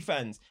Chelsea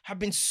fans have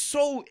been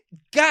so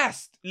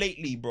gassed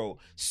lately, bro.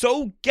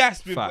 So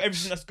gassed with Facts.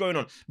 everything that's going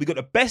on. We got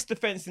the best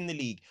defense in the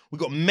league. We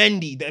got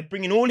Mendy. They're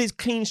bringing all his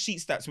clean sheet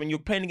stats when you're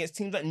playing against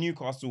teams like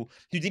Newcastle,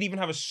 who didn't even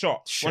have a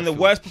shot. One of the Sheffield,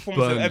 worst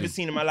performances I've Burnley. ever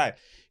seen in my life.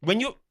 When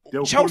you're They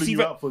were Chelsea, calling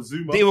you out for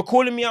Zuma. they were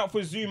calling me out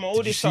for Zuma. All Did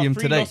you this see stuff. him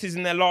 3 today? losses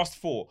in their last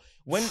 4.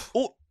 When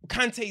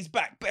Kante's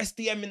back, best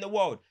DM in the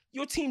world.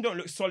 Your team don't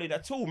look solid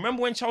at all.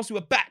 Remember when Chelsea were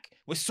back?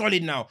 We're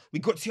solid now. We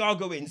got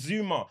Thiago in,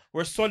 Zuma.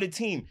 We're a solid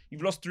team.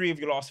 You've lost 3 of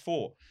your last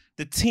 4.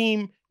 The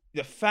team,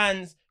 the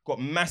fans got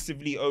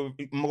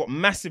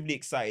massively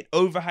excited,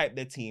 overhyped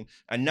their team,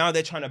 and now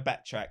they're trying to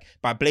backtrack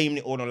by blaming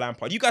it all on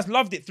Lampard. You guys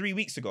loved it 3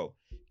 weeks ago.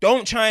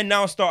 Don't try and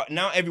now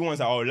everyone's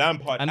like, oh,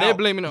 Lampard And out. they're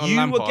blaming it on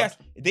Lampard.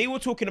 They were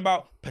talking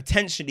about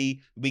potentially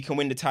we can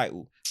win the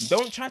title.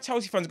 Don't try.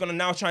 Chelsea fans gonna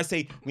now try and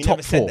say we Top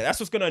never said 4. that. That's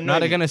what's gonna annoy Now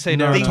they're me. going to say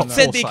No, they're They a top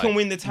said 4 they side. can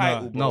win the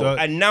title, No, bro.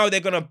 no. And now they're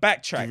gonna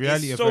backtrack. The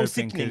reality It's of so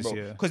everything sickening, is, bro.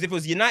 yeah. Because if it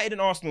was United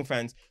and Arsenal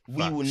fans,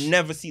 we will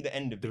never see the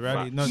end of it. The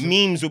reality- Facts. no,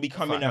 Memes will be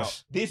coming Facts.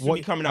 out. This will What-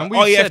 be coming and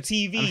out. we've said-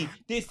 TV.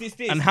 This.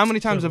 And how many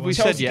times have we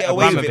Chelsea said, get yeah,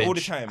 away with it Abramovich, all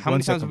the time. how many One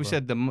times have second, we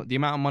bro. said the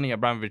amount of money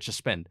Abramovich has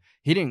spent?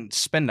 He didn't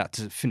spend that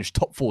to finish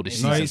top 4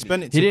 this No, season. he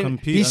spent it He to didn't-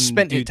 compete. he and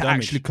spent do it to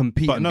damage. actually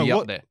compete But and no, be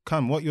what, up there.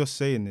 Cam, what you're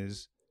saying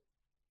is,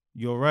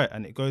 you're right,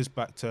 and it goes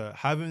back to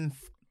having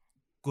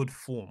good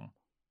form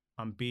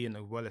and being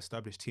a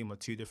well-established team are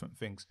 2 different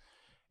things.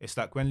 It's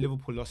like when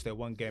Liverpool lost their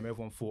one game,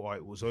 everyone thought, oh,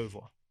 it was over.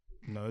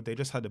 No, they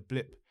just had a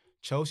blip.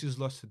 Chelsea's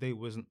loss today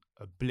wasn't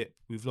a blip.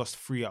 We've lost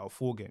 3 out of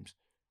 4 games.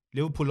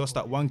 Liverpool lost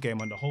that one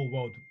game and the whole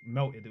world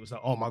melted. It was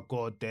like, oh my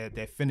God, they're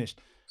finished.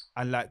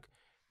 And like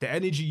the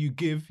energy you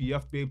give, you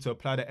have to be able to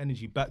apply that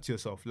energy back to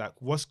yourself. Like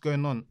what's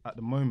going on at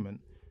the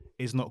moment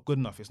is not good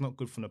enough. It's not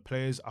good from the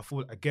players. I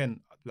feel,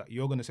 again, like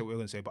you're going to say what you're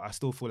going to say, but I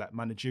still feel like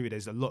managerially,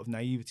 there's a lot of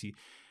naivety.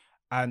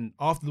 And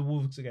after the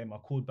Wolves game, I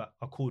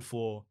called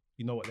for,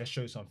 you know what, let's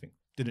show something.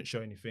 Didn't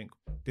show anything.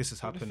 This has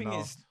happened thing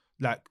now. is,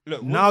 Like,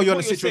 look, now what- you're in a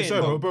what you're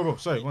situation, saying, bro,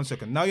 sorry, 1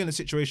 second. Now you're in a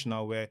situation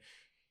now where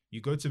you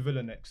go to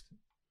Villa next,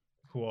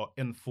 who are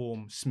in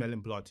form,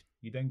 smelling blood.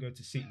 You then go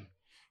to City.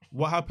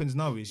 What happens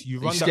now is you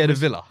Are you run that scared of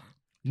risk- Villa?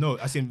 No,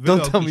 I think Villa.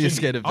 Don't tell me you're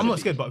scared of I'm Villa. not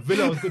scared, but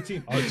Villa was a good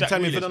team. Jack Tell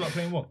me Grealish. Villa not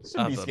playing well.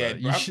 Shouldn't be don't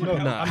scared, know. You bruv. should- No,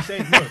 Nah. I'm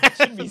saying no.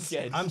 Shouldn't be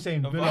scared. I'm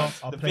saying Of Villa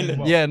us, are the playing villains.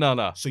 well. Yeah,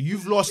 no. So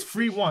you've lost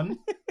 3-1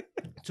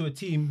 to a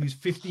team who's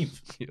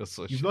 15th. You're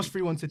so You've lost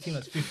 3-1 to a team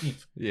that's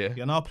 15th. Yeah.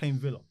 You're now playing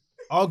Villa.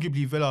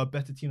 Arguably, Villa are a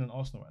better team than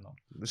Arsenal right now.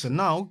 So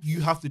now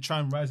you have to try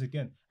and rise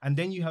again. And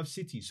then you have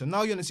City. So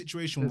now you're in a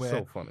situation It's where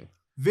so funny.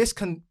 this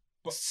can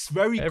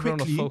very Everyone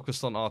quickly. was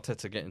focused on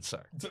Arteta getting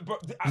sacked.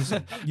 I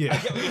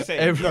Yeah. get what you're saying.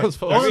 Everyone's I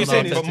get what you're focused on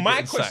saying. Arteta But my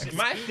getting question, sacked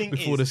my thing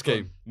before is, this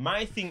game.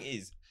 my thing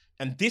is,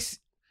 and this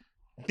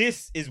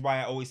is why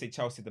I always say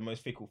Chelsea are the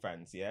most fickle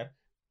fans. Yeah,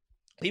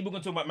 people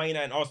can talk about Man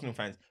United and Arsenal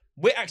fans.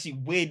 We're actually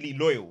weirdly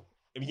loyal,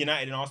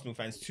 United and Arsenal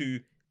fans, to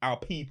our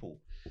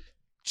people.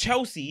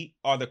 Chelsea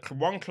are the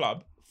one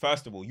club.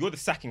 First of all, you're the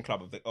second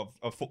club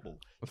of football.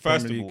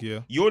 First of Premier all, League, yeah.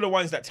 you're the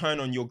ones that turn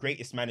on your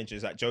greatest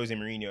managers like Jose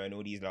Mourinho and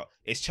all these lot.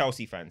 It's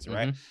Chelsea fans,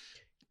 right?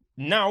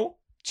 Now,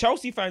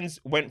 Chelsea fans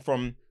went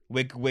from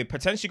we're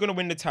potentially going to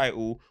win the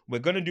title, we're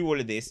going to do all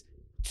of this,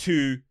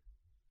 to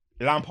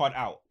Lampard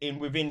out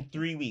within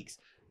 3 weeks.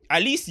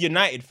 At least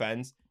United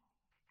fans,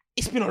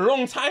 it's been a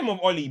long time of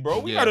Oli, bro.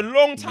 We had a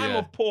long time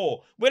of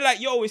Paul. We're like,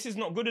 yo, this is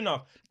not good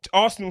enough.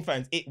 Arsenal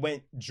fans, it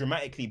went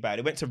dramatically bad.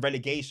 It went to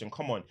relegation.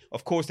 Come on.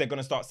 Of course, they're going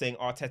to start saying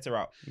Arteta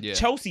out. Yeah.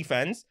 Chelsea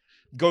fans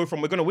go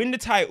from we're going to win the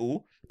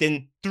title,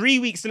 then 3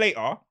 weeks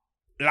later,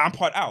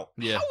 Lampard out.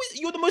 Yeah.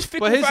 You're the most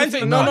fickle But here's the fans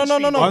thing. in the No.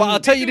 country. But I'll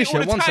tell you They this do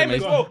it year. all the One time second.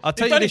 as well. I'll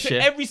tell They've you done this it to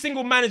year. every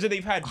single manager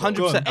they've had.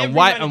 100%. And Every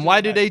why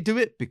manager did they've they had. do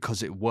it?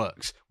 Because it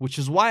works. Which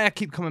is why I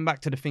keep coming back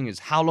to the thing is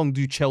how long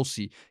do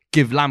Chelsea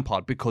give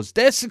Lampard? Because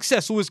their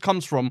success always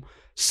comes from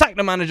sack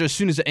the manager as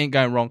soon as it ain't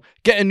going wrong,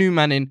 get a new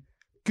man in.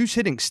 Goose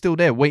Hiddink's still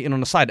there waiting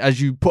on the side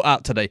as you put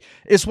out today.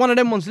 It's one of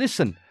them ones.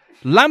 Listen,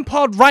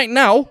 Lampard right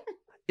now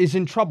is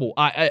in trouble.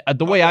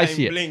 The way I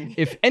see it, bling.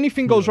 if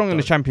anything goes wrong in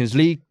the Champions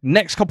League,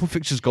 next couple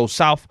fixtures go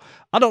south.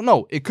 I don't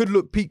know. It could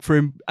look peak for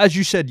him. As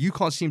you said, you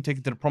can't see him take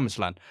it to the promised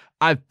land.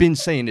 I've been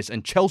saying this,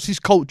 and Chelsea's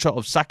culture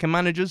of sacking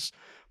managers,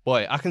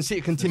 boy, I can see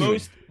it continuing.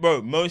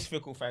 Most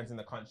fickle fans in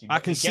the country. I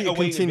can they see get it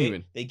away with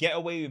continuing. They get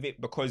away with it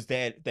because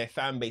their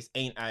fan base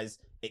ain't as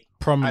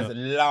Prominent.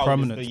 loud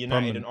Prominent, as the United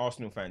prominent. and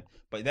Arsenal fan.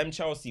 But them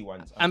Chelsea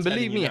ones, I'm And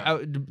believe telling you me, now,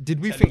 did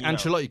we telling think you now.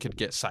 Ancelotti could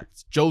get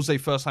sacked? Jose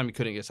first time he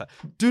couldn't get sacked.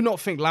 Do not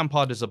think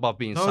Lampard is above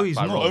being No, sacked he's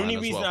by not. Roman The only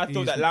as reason well. I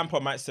thought that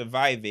Lampard might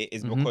survive it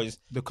is because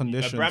The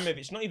conditions.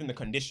 Abramovich, not even the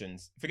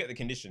conditions, forget the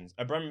conditions.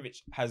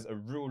 Abramovich has a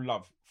real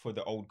love for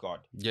the old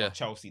guard. Yeah.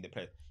 Chelsea, the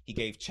player. He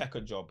gave Czech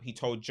a job. He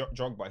told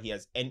Drogba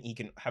he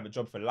can have a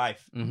job for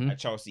life at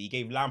Chelsea. He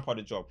gave Lampard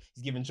a job.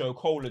 He's given Joe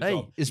Cole a Hey,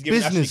 job. it's He's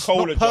given Ashley business, Cole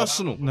not a job.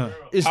 personal. No.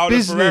 It's Paulo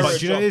business. Ferreira But a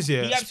do you know job. what it is,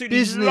 yeah? He absolutely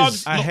business.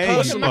 loves. I not hate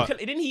personal. it, but-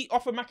 Didn't he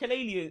offer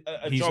Makelele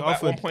a He's job at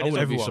offered one point? as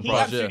well? everyone. He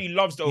Surprised, absolutely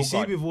loves the You old see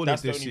guard. with all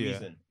That's of this, the only yeah.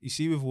 reason. You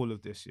see with all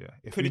of this, yeah.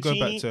 If we go back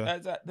Cudicini to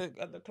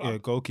at the club. yeah,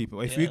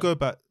 goalkeeper. If we go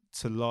back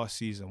to last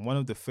season, one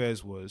of the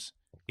fears was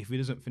if he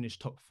doesn't finish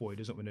top 4, he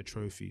doesn't win a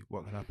trophy.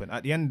 What can happen?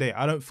 At the end of the day,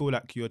 I don't feel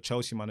like you're a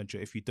Chelsea manager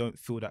if you don't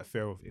feel that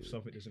fear of if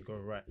something doesn't go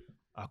right,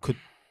 I could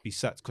be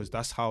sacked, because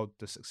that's how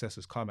the success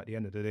has come. At the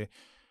end of the day,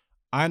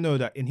 I know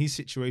that in his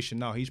situation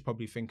now, he's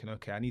probably thinking,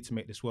 okay, I need to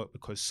make this work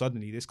because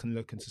suddenly this can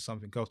look into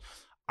something else.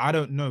 I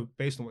don't know,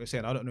 based on what you're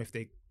saying, I don't know if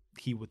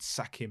he would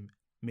sack him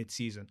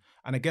mid-season.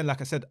 And again, like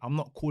I said, I'm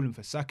not calling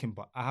for sacking,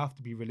 but I have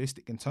to be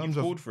realistic in terms You've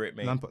of called for it,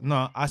 mate. Lampard.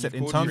 No, I said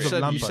in called terms for of it.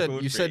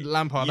 Lampard. You said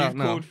Lampard You've out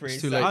now. called for It's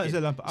it, too Zach. late. I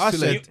said Lampard. I too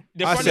said, late.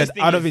 The I funniest said,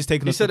 thing I don't is- think he's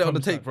taking He us said to it on the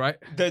promised tape, land.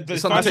 right? The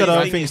It's on the I said I tape.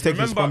 don't think he's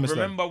taking his promised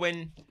land.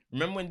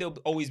 remember when they'll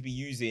always be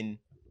using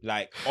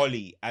like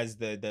Oli as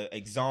the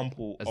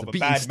example As of the a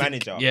beating bad stick.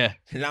 manager. Yeah.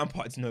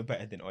 Lampard's no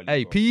better than Oli.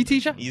 Hey, bro. PE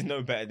teacher? He's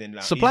no better than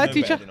Lampard. Supply He's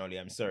no teacher? better than Oli.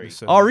 I'm sorry.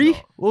 Listen, Ari?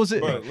 not. What was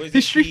it? Bro, was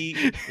History?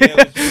 It PE?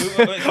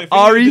 Yeah, so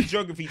Ari? the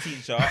geography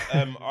teacher,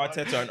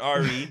 Arteta and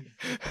Ari.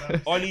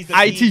 Oli's the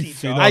IT. PE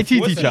teacher. IT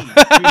What's teacher.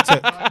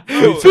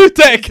 he? Food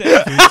tech.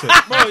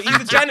 Bro, he's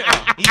a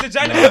janitor. He's a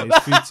janitor. Nah,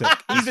 he's food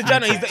tech. He's a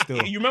janitor. He's Still.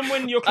 the, you remember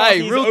when your class Hey,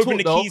 used to real open talk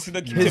the though. keys to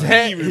the His to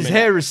hair, the key room his and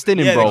hair that? is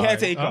thinning, Yeah, bro. the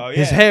caretaker. Yeah.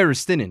 His hair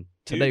is thinning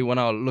today Who? when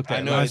I looked I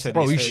at know, him. I said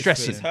Bro, his he's hair is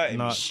stressing. thinning. Hurting.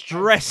 Nah,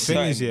 Stressing.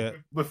 thing is, yeah,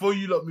 Before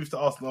you lot move to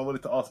Arsenal, I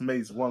wanted to ask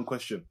Maze one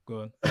question.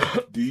 go on.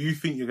 Do you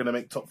think you're going to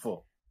make top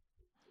 4?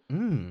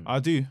 I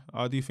do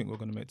think we're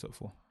gonna make top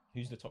 4.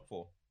 Who's the top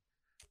 4?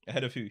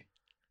 Ahead of who?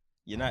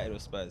 United or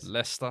Spurs?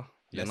 Leicester,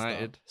 Leicester.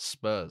 United,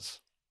 Spurs.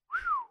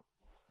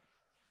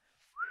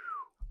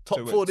 So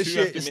Top what, 4 this 2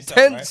 year have to is miss out,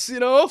 tense, you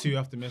know? 2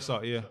 have to miss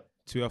out, yeah.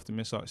 2 have to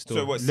miss out still.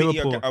 So what? City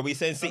Liverpool. are we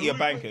saying City are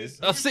bankers?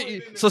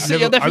 City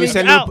are I definitely would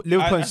say out.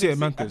 Liverpool and I City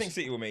think are I think bankers.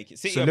 City will make it.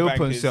 City So are Liverpool and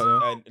bankers City,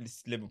 yeah. and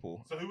it's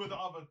Liverpool. So who were the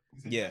other?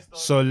 Yeah.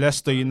 So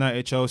Leicester,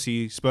 United,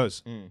 Chelsea,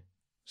 Spurs. Mm.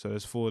 So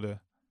there's 4 there.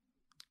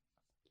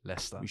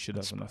 Leicester. We should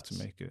have enough to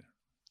make it.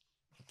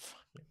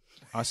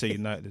 I say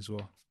United as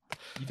well.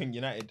 You think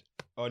United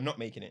are not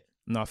making it?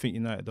 No, I think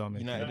United are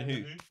making United it. and who? I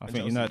And think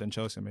Chelsea? United and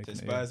Chelsea are So making it.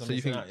 Spurs Yeah. are So you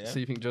missing think? out, yeah? So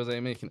you think Jose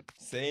ain't making it?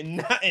 Saying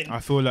nothing. I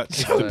feel like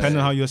if, Boy. depending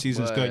on how your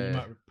season's going, you Boy.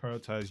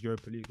 might prioritize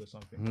Europa League or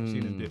something. I've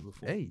seen him do it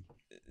before. Hey.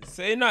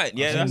 Saying nothing.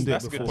 Yeah, I've seen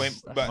that's it a good before.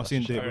 point. But I've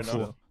seen fair it enough.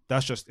 before.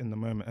 That's just in the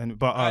moment. And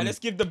but Alright, let's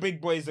give the big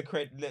boys the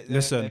credit.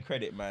 Listen, their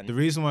credit, man. the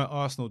reason why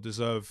Arsenal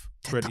deserve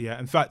credit, yeah.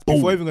 In fact,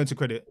 before even going to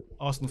credit,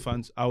 Arsenal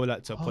fans, I would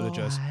like to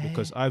apologise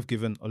because I've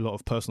given a lot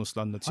of personal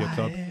slander to your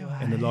club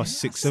in the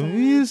last 6-7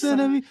 weeks.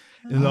 In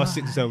the last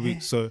 6 or 7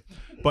 weeks. So,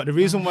 but the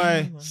reason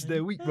why It's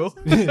their week, bro.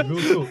 real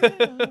talk,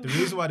 the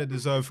reason why they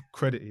deserve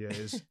credit here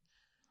is,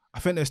 I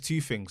think there's 2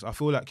 things. I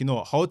feel like,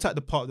 hold tight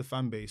the part of the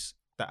fan base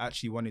that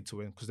actually wanted to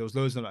win, because there was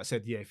loads of them that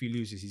said, yeah, if he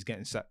loses, he's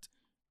getting sacked,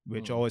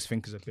 which I always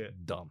think is a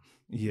bit Dumb.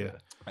 yeah.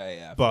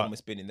 Yeah, But- I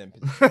almost been in them.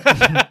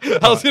 I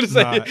was gonna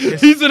say Nah,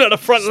 it's- he's in at the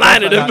front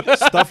line of them.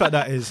 Stuff like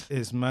that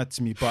is mad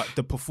to me. But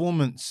the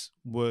performance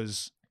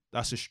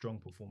that's a strong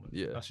performance.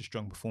 Yeah. That's a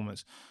strong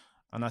performance.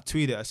 And I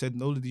tweeted, I said,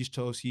 all of these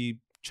Chelsea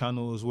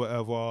channels,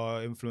 whatever,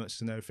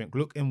 influencers and everything,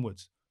 look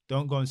inwards.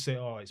 Don't go and say,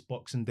 oh, it's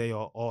Boxing Day,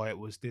 or oh, it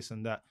was this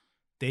and that.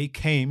 They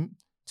came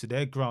to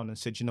their ground and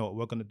said, you know what,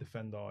 we're going to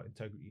defend our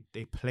integrity.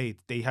 They played.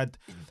 They had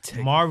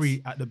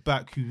Mari at the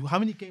back, how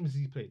many games has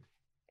he played?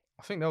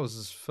 I think that was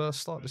his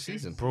first start of the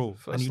season, Bro,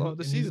 First start of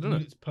the season, isn't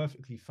it? It's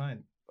perfectly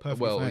fine.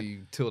 Perfectly Well, fine.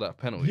 you till that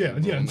penalty. Yeah,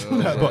 you know,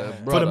 but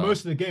for brother. the most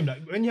of the game,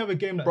 like when you have a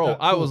game like Bro, that,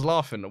 I cool, was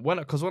laughing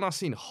because when I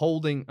seen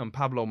Holding and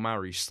Pablo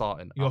Mari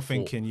starting, I you're thought,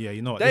 thinking, yeah,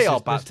 you know what, they this are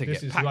is- about this- to this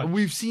get is packed. lunch.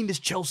 We've seen this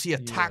Chelsea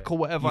attack Yeah. or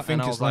whatever, You think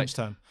and I it's was like,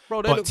 lunchtime.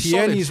 bro, they But look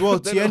Tierney solid. as well.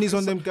 They Tierney's look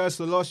on them guys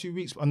for the last few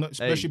weeks, and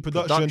especially Hey,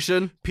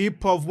 production.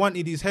 People have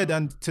wanted his head,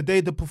 and today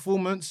the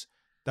performance,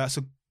 that's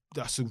a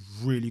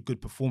really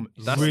good performance.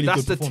 That's really the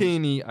good performance.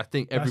 Tierney I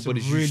think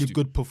everybody's That's a really used to.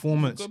 good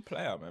performance. Good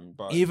player, man.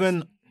 But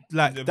Even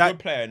like he's a that good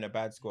player in a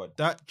bad squad.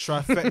 that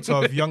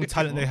trifecta of young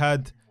talent they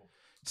had,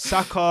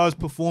 Saka's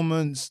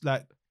performance,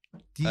 like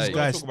these Hey,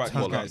 guys, Talk about turned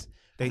these up. guys.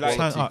 They Like,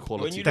 turned up.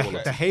 quality, when you The, look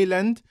at- the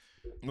Hayland,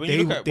 When they-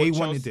 you look at they what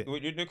wanted Chelsea- it.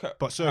 when you look at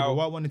but sorry, how- but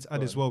what I wanted to add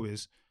Go as on. well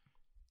is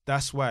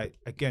that's why,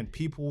 again,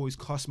 people always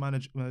cuss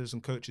managers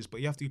and coaches, but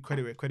you have to give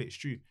credit where credit's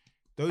due.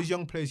 Those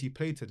young players he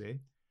played today,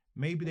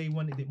 maybe they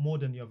wanted it more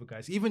than the other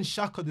guys. Even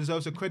Xhaka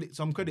deserves some credit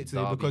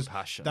today, Derby because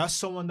passion. that's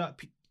someone that,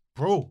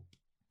 bro,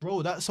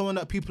 that's someone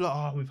that people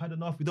are, we've had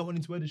enough, we don't want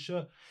him to wear the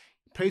shirt.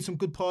 Played some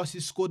good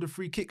passes, scored a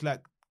free kick.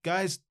 Like,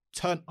 guys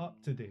turn up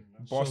today.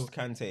 Boss So-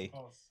 Kante.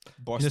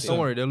 Don't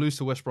worry, they'll lose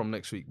to West Brom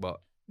next week,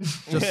 but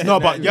Just, no,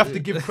 but you have to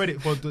give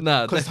credit for the,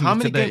 Nah, because how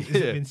many definitely games has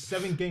today, it been?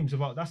 7 games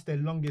without. That's their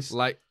longest.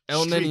 like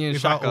El streak Neni and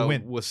without a Xhaka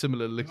win. were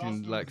similar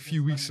looking like a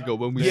few weeks ago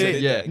when we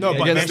Yeah, said no,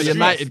 but against the their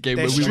United streak- game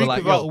their where we were streak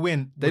like, without yo, a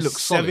win, they was look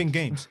solid. 7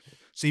 games.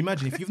 So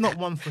imagine if you've not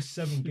won for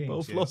 7 games,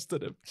 both yeah, lost to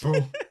them. bro.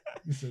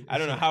 I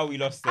don't know how we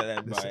lost to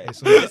them, but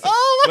it's all-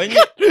 Oh when my you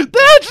God,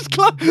 they're just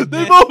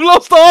they both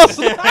lost to us.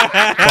 when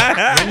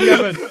you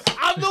haven't,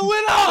 I'm the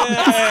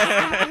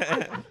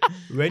winner.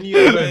 when you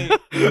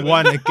haven't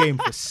won a game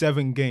for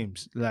 7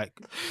 games, like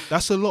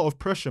that's a lot of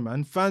pressure,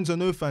 man. Fans or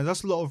no fans,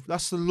 that's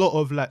a lot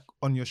of like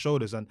on your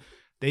shoulders. And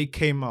they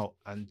came out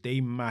and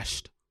they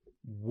mashed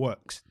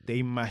works.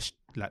 They mashed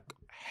like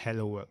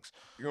hella works.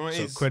 You know what it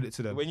So is? credit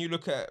to them. When you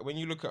look at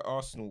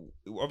Arsenal,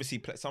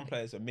 obviously some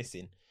players are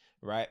missing,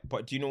 right?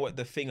 But do you know what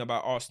the thing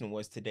about Arsenal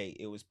was today?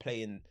 It was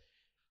playing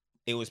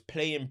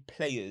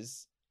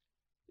players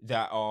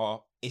that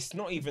are. It's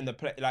not even the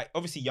play. Like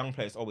obviously, young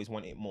players always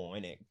want it more,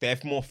 innit? They're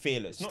more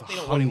fearless. Not they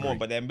don't want it more,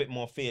 but they're a bit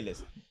more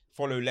fearless.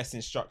 Follow less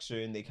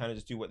instruction. They kind of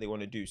just do what they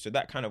want to do. So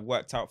that kind of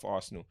worked out for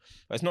Arsenal.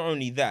 But it's not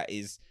only that.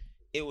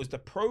 It was the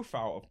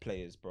profile of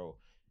players, bro.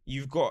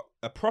 You've got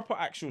a proper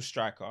actual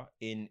striker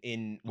in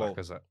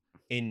Lacazette.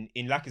 in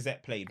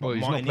Lacazette played, but Well,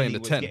 he's not Martinelli playing the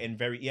was 10. getting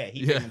very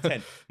he played in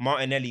 10.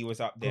 Martinelli was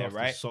up there, Got off the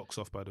right? Socks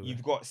off, by the way.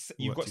 You've got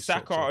Worked his Saka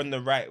socks off. on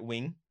the right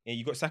wing. And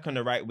you got Saka on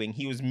the right wing.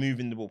 He was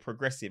moving the ball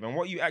progressive. And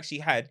what you actually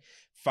had,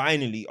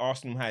 finally,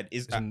 Arsenal had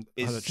is Halic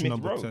Smith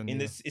number Rowe 10, in yeah.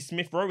 this. Is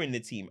Smith Rowe in the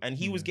team, and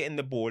he was getting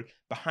the ball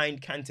behind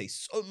Kante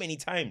so many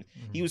times.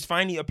 He was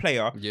finally a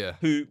player Yeah.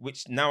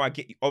 which now I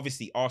get.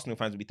 Obviously, Arsenal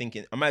fans will be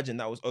thinking, imagine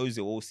that was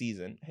Ozil all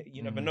season. Hey,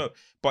 you Mm. never know.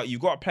 But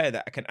you've got a player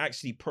that can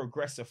actually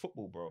progress a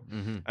football, bro.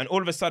 And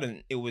all of a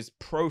sudden, it was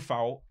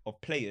profile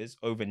of players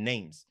over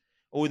names.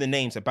 All the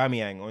names,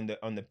 Aubameyang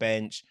on the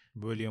bench,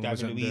 William David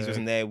wasn't Luiz there.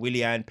 wasn't there,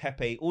 Willian,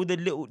 Pepe, all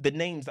the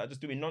names that are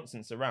just doing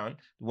nonsense around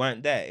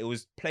weren't there. It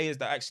was players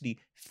that actually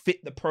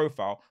fit the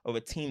profile of a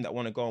team that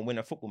want to go and win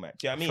a football match.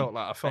 Do you know what I mean?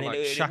 I felt And like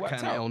it Xhaka worked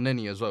and out. El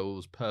Neni as well. It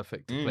was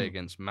perfect to play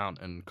against Mount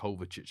and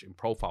Kovacic in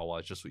profile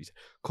wise, just what you said.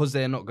 Because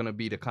they're not going to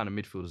be the kind of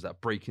midfielders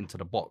that break into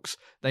the box.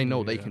 They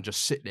know they can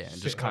just sit there and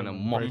just Sit kind of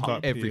and mop break up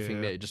up, everything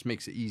yeah. there. It just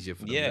makes it easier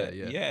for them. Yeah, there,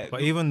 yeah.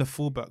 But even the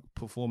fullback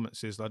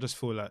performances, I just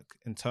feel like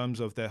in terms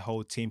of their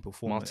whole team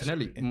performance,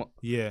 Martinelli,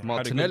 yeah,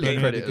 Martinelli game.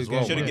 credit Had a as good well.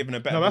 game. Should have man. given a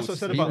better. No, that's ball what I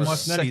said to about Silva.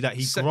 Martinelli, that he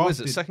was it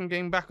grafted. second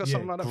game back or Yeah,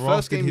 something like that? First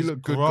grafted game he his-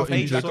 looked good. grafted Got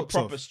Played his like injured. a socks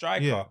proper off.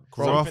 striker. Yeah, Something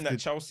grafted that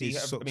Chelsea,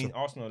 his socks off.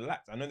 Arsenal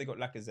lacked. I know they got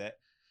Lacazette.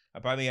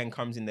 Aubameyang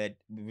comes in there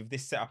with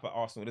this setup at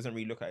Arsenal. It doesn't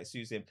really look like it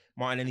suits him.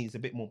 Martinelli is a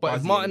bit more. But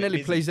if buzzy and a bit Martinelli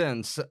busy. plays there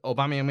and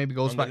Aubameyang maybe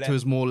goes On the back to left.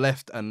 his more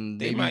left and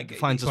They maybe might get-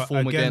 finds his But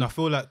form again, again. I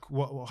feel like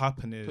what will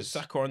happen put is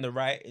Saka on the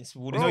right. It's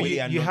all this no,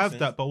 Willian you have nonsense.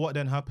 that, but what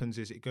then happens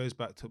is it goes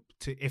back to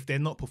if they're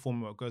not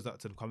performing, well, it goes back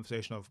to the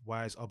conversation of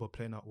why is Abba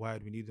playing out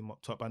wide? We need him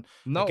up top. And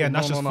No, again,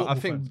 that's no, just no. I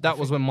football think fans. that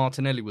was when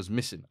Martinelli was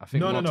missing. I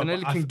think no,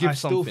 Martinelli but can I give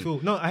still something.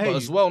 feel no. I hear But you.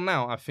 as well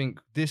now, I think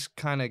this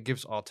kind of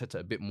gives Arteta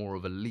a bit more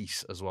of a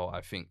lease as well,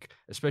 I think.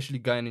 Especially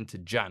going into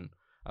Jan.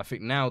 I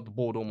think now the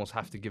board almost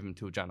have to give him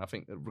till Jan. I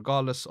think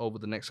regardless over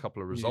the next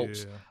couple of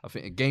results, Yeah. I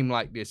think a game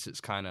like this,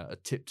 it's kind of a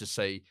tip to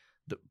say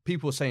that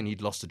people are saying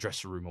he'd lost the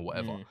dressing room or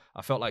whatever.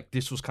 I felt like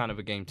this was kind of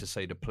a game to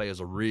say the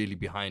players are really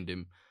behind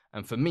him.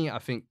 And for me, I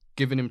think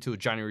giving him till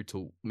January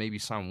to maybe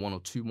sign 1 or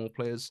 2 more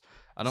players,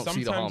 I don't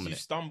see the harm in you it.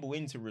 stumble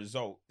into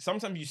result.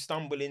 Sometimes you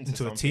stumble into a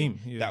something team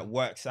that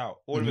works out.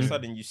 All of a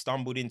sudden, you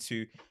stumbled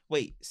into.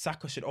 Wait,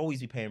 Saka should always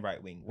be playing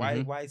right wing.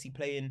 Why? Why is he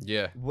playing?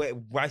 Yeah.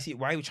 Why is he?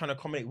 Why are we trying to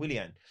accommodate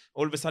Willian?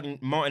 All of a sudden,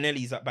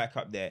 Martinelli's back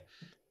up there.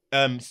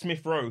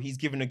 Smith Rowe, he's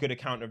given a good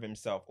account of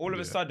himself. All of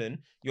a sudden,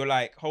 you're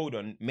like, hold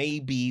on,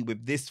 maybe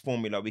with this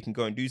formula we can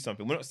go and do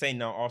something. We're not saying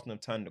now Arsenal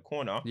have turned the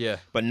corner,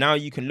 but now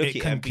you can look at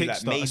it and be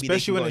like, maybe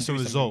especially when it's a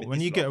result. result.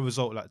 When you get a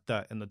result like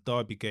that in the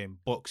derby game,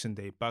 Boxing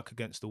Day, back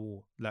against the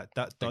wall, like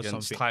that does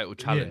against something. title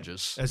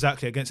challengers. Yeah,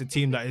 exactly, against a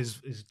team that is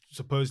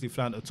supposedly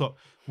flying at the top.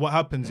 What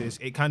happens is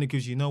it kind of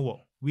gives you know what,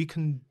 we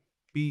can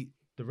beat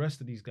the rest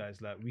of these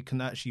guys. Like we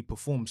can actually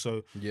perform.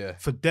 So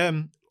for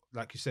them,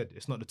 like you said,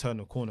 it's not the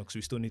turn of the corner because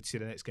we still need to see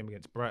the next game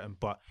against Brighton,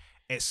 but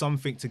it's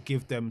something to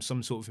give them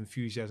some sort of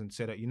enthusiasm to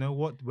say that, you know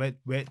what, we're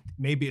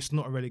maybe it's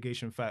not a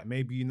relegation fight.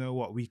 Maybe, you know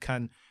what, we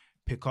can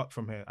pick up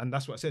from here. And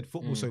that's what I said,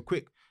 football's so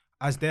quick.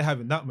 As they're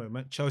having that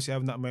moment, Chelsea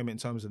having that moment in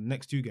terms of the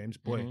next 2 games,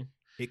 boy,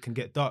 it can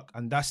get dark.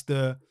 And that's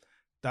the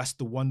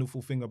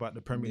wonderful thing about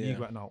the Premier League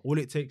right now. All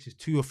it takes is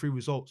 2 or 3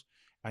 results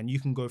and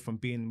you can go from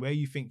being where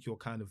you think you're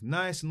kind of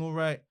nice and all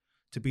right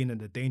to being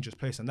in a dangerous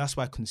place, and that's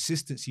why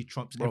consistency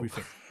trumps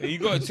everything. You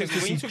got to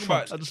when you talk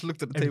about. I just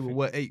looked at the table.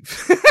 We're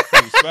 8th.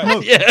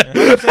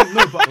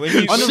 But when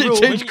you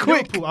change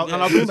quick. Liverpool, and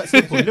I'll bring back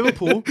to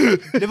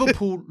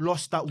Liverpool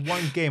lost that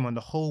one game, and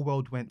the whole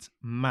world went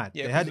mad.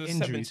 Yeah, they had it was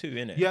injuries. 7-2,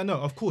 innit? Yeah, no,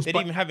 of course. They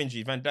didn't even have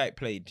injuries. Van Dijk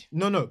played.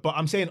 No, but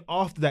I'm saying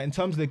after that, in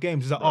terms of the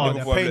games, it's like, they're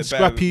Liverpool playing a bit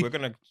better.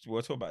 scrappy.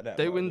 We'll talk about that.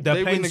 They win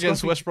playing against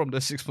scrappy. West Brom.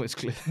 They're 6 points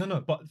clear.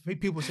 No, but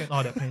people saying,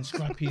 they're playing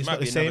scrappy. It's Might not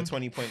be the same.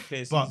 another 20-point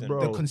clear But season.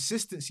 the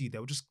consistency, they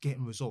were just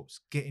getting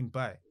results, getting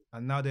by.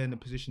 And now they're in the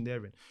position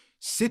they're in.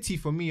 City,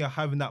 for me, are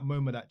having that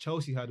moment that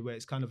Chelsea had where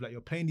it's kind of like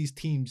you're playing these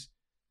teams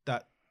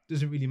that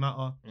doesn't really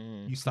matter.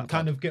 You can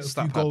kind of get a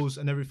few goals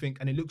and everything,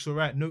 and it looks all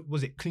right. No,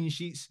 was it clean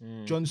sheets?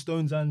 John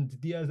Stones and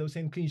Diaz, they were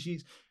saying clean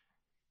sheets.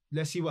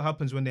 Let's see what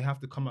happens when they have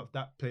to come up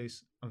that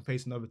place and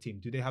face another team.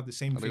 Do they have the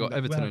same thing? They got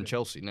Everton and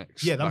Chelsea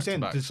next. Yeah, I'm saying,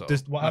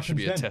 what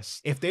happens then?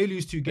 Test. If they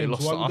lose 2 games,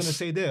 what are we going to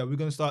say there? We're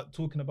going to start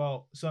talking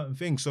about certain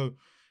things. So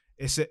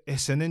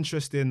it's an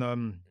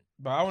interesting...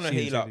 But I want to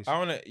hail up. I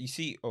want to, you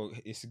see,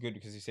 it's good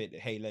because you said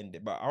hail end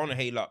it, but I want to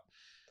hail up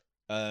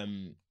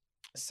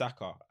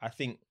Saka. I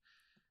think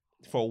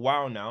for a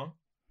while now,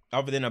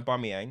 other than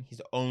Aubameyang, he's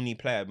the only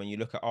player when you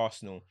look at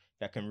Arsenal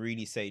that can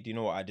really say, do you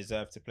know what, I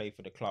deserve to play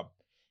for the club.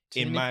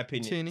 In my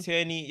opinion,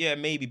 Tierney, yeah,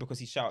 maybe because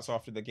he shouts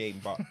after the game,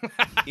 but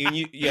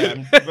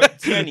but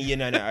Tierney,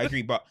 I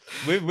agree. But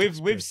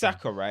with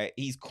Saka, right,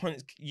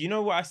 you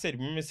know what I said?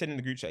 Remember I said in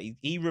the group chat,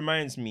 he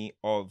reminds me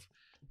of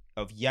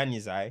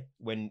Januzaj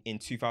when in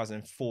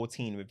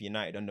 2014 with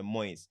United under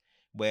Moyes,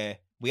 where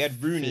we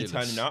had Rooney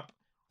turning up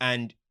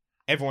and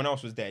everyone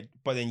else was dead,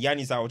 but then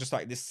Januzaj was just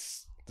like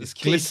this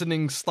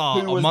glistening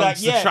star who was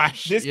amongst the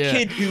trash. This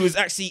kid who was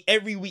actually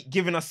every week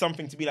giving us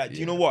something to be like, do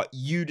you know what?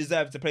 You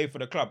deserve to play for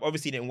the club.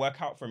 Obviously, it didn't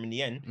work out for him in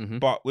the end,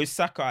 but with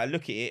Saka, I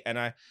look at it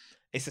and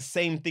it's the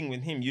same thing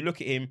with him. You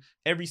look at him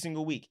every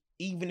single week.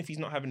 Even if he's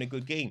not having a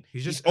good game,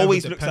 he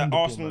always looks like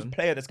Arsenal's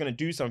player that's going to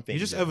do something.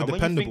 He's just ever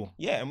dependable.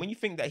 And when you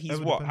think that he's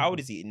what? How old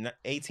is he?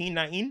 18,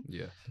 19?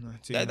 Yeah.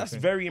 19, that's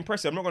very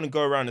impressive. I'm not going to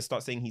go around and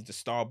start saying he's the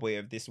star boy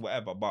of this,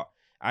 whatever, but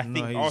I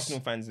think Arsenal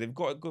fans, they've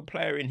got a good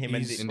player in him.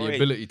 He's in the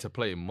ability to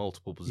play in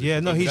multiple positions.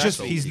 Yeah, no,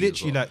 he's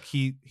literally like,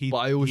 he. But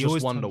I always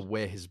just wonder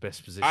where his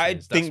best position I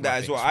is. think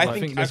that as well. I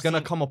think there's going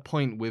to come a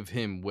point with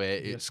him where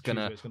it's going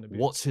to,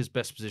 what's his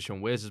best position?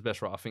 Where's his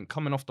best right? I think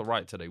coming off the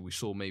right today, we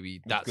saw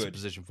maybe that's a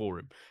position for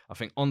him. I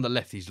think on the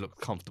left, he's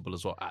looked comfortable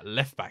as well. At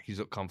left back, he's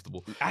looked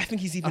comfortable. I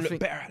think he's even looked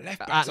better at left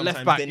back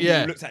sometimes than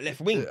he looks at left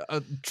wing.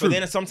 But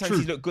then sometimes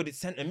he's looked good at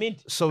centre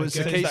mid. So it's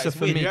a case of,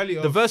 for me,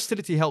 the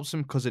versatility helps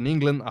him because in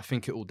England, I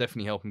think it will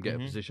definitely help him get a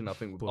position. I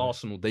think with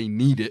Arsenal, they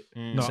need it.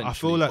 No, I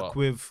feel like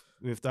with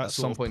that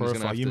sort of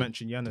profile, you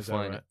mentioned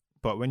Januzaj, right?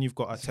 But when you've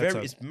got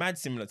Arteta, it's mad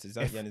similar to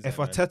Januzaj. If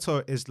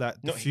Arteta is like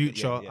the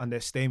future and they're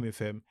staying with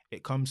him,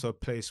 it comes to a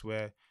place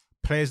where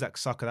players like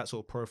Saka, that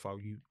sort of profile,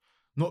 you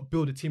not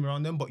build a team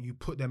around them, but you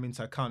put them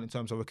into account in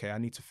terms of, okay, I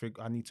need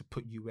to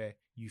put you where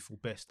you feel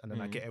best, and then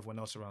I get everyone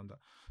else around that.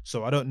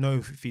 So I don't know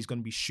if he's going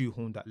to be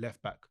shoehorned at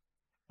left back.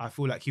 I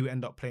feel like he will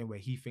end up playing where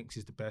he thinks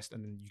is the best,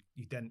 and then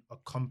you then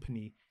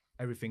accompany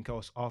everything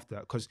else after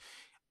that. Because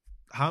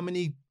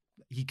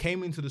he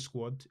came into the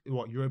squad,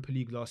 Europa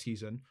League last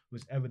season,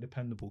 was ever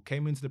dependable.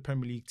 Came into the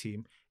Premier League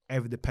team,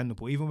 ever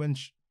dependable. Even when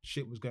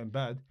shit was going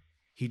bad,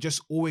 he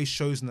just always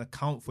shows an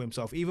account for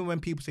himself. Even when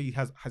people say he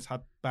has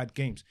had bad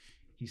games,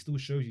 he still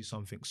shows you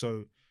something.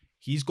 So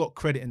he's got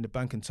credit in the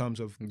bank in terms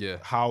of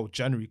how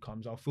January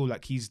comes. I feel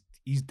like he's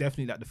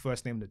definitely like the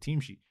first name on the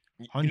team sheet.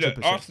 100%.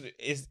 Look, Arsenal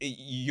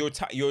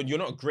you're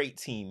not a great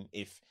team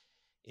if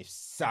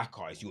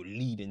Saka is your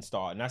leading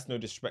star, and that's no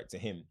disrespect to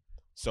him.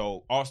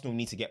 So Arsenal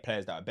need to get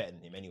players that are better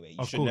than him anyway.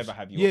 You should never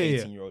have your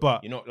 18-year-old.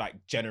 But you're not like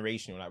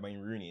generational like Wayne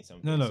Rooney or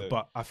something. No,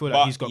 but I feel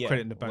like he's got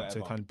credit in the bank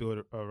to kind of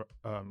build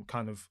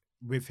kind of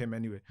with him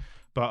anyway.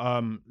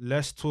 But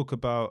let's talk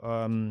about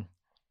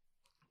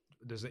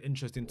there's an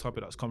interesting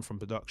topic that's come from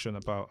production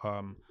about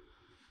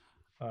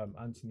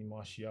Anthony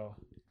Martial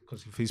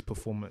because of his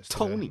performance.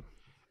 Tony.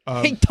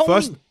 Hey,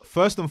 Tony.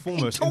 First and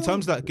foremost, in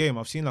terms of that game,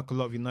 I've seen like a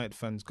lot of United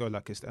fans go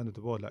like it's the end of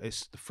the world. Like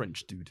it's The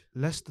French dude.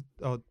 Leicester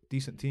are a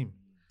decent team.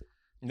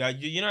 No,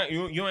 you know what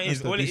it is.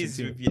 That's the All it decent is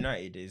team. with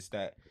United is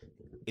that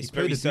it's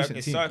played very a decent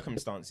it's team.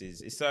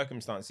 circumstances. It's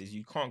circumstances.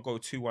 You can't go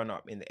 2-1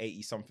 up in the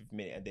 80-something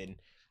minute and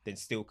then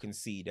still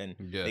concede. And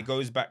Yeah. it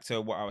goes back to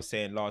what I was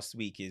saying last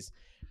week. Is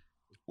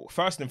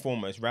first and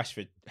foremost,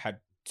 Rashford had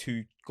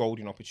 2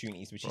 golden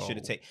opportunities which he should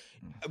have taken.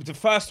 The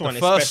first one,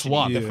 first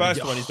one. the Yeah.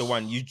 first one is the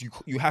one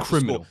you have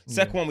Criminal. to score.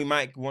 Second one we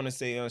might want to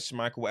say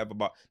Schmeichel or whatever,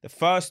 but the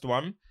first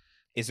one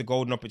is a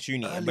golden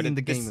opportunity. Early but in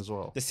the this- game as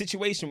well. The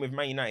situation with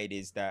Man United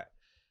is that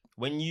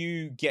when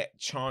you get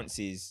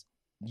chances,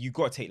 you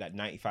got to take like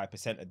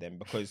 95% of them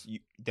because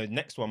the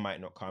next one might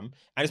not come.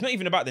 And it's not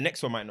even about the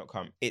next one might not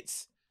come.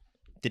 It's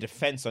the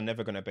defense are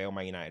never going to bail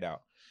Man United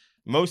out.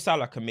 Mo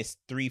Salah can miss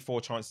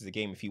 3-4 chances a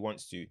game if he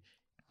wants to.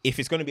 If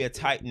it's going to be a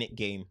tight-knit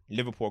game,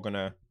 Liverpool are going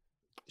to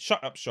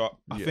shut up shop.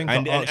 I think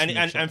And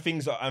Arsenal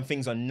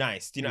things are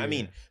nice. Do you know what I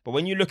mean? But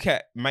when you look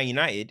at Man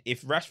United,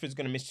 if Rashford's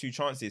going to miss 2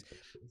 chances,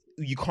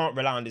 you can't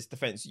rely on this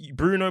defense.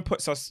 Bruno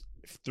puts us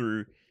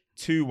through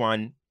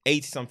 2-1,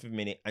 80-something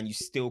minute, and you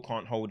still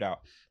can't hold out.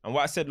 And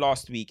what I said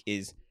last week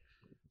is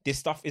this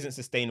stuff isn't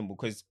sustainable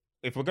because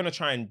if we're going to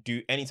try and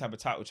do any type of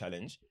title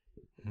challenge,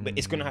 but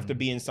it's going to have to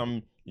be in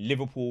some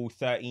Liverpool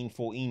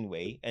 13-14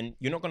 way, and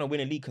you're not going to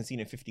win a league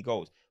conceding 50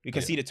 goals. We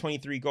conceded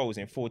 23 goals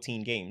in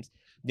 14 games.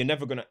 You're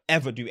never going to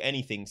ever do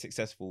anything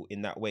successful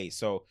in that way.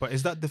 So, But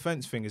is that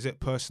defense thing? Is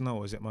it personnel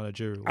or is it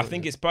managerial? I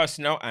think it's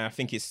personnel and I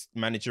think it's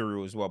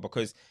managerial as well,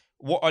 because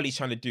what Ollie's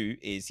trying to do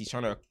is he's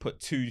trying to put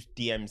 2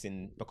 DMs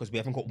in because we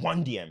haven't got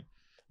 1 DM.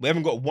 We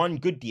haven't got 1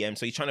 good DM.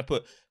 So he's trying to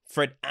put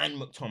Fred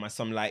and McTominay as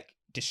some like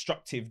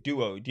destructive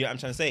duo. Do you know what I'm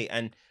trying to say?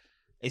 And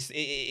it's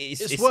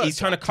he's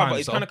trying to cover.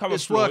 He's trying to cover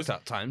It's flaws. worked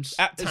at times.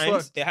 At It's times,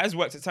 worked. it has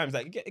worked at times.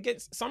 Like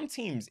against some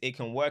teams, it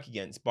can work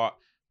against, but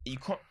you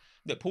can't.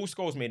 That Paul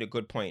Scholes made a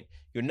good point.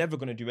 You're never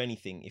going to do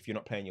anything if you're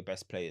not playing your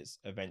best players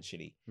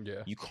eventually.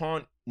 Yeah. You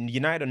can't.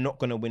 United are not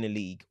going to win a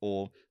league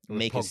or With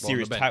make Pogba a on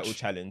serious the bench. title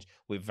challenge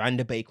with Van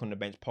der Beek on the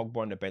bench, Pogba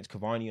on the bench,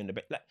 Cavani on the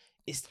bench. Like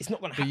it's not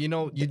going to But happen. you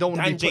know, you don't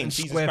want to Dan be putting James,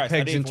 Jesus square Christ, I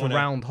pegs don't even into wanna-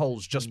 round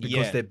holes just because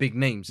Yeah. they're big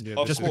names, Yeah,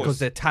 Of just course. because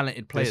they're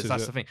talented players. is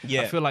That's it. the thing.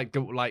 Yeah. I feel like,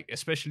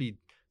 especially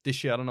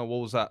this year, I don't know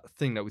what was that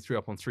thing that we threw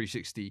up on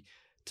 360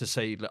 to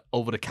say that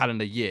over the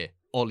calendar year,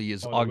 Ollie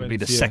is Ollie arguably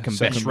wins, the yeah, second best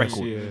second best,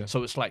 record. yeah.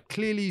 So it's like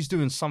clearly he's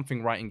doing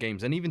something right in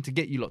games, and even to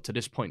get you lot to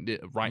this point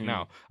right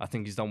now, I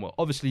think he's done well.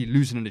 Obviously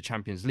losing in the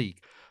Champions League,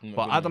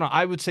 but I don't know.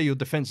 I would say your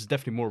defense is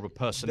definitely more of a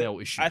personnel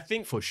issue. I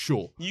think for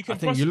sure. you can I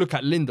think you look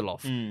at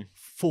Lindelof,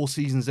 4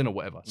 seasons in or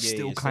whatever, Yeah, still yeah,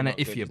 still kind of not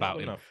good. iffy He's not about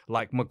good him. enough.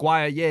 Like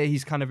Maguire, yeah,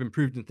 he's kind of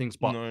improved in things,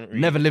 but No, not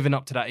really. never living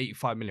up to that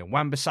 85 million.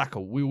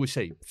 Wan-Bissaka, we always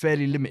say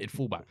fairly limited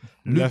fullback.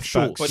 Luke Left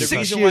Shaw, back. But the 6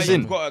 reason why years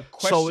you've in. got to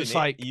question So it's it,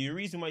 like the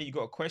reason why you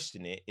got to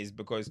question it is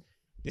because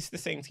this is the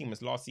same team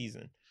as last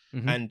season.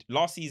 Mhm. And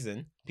last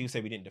season, people say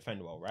we didn't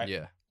defend well, right?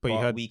 yeah. But you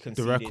had we the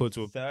conceded records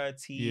were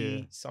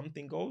 30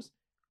 something goals.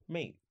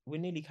 Mate, we're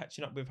nearly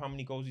catching up with how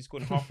many goals we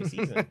scored in half a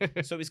season.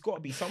 So it's got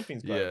to be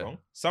something's going Yeah. wrong.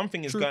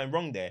 Something is True. going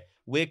wrong there.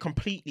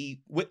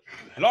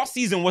 Last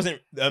season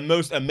wasn't the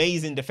most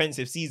amazing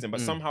defensive season,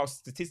 but somehow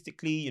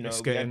statistically, you know,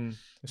 it's we had- getting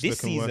it's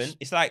this looking season worse.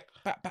 it's like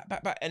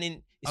back, and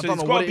then I so don't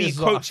it's know got what to it be is.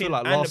 I coaching feel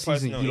like and last the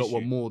season personnel you lot were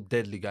issue. more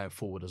deadly going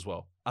forward as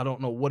well. I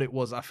don't know what it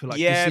was. I feel like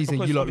Yeah, this season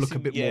because you lot look a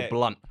obviously- bit more yeah.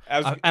 blunt. I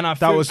was- And I that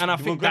feel, was- and I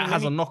well, think Glenn, that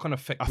has let a me- knock-on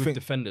effect I with think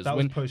defenders. that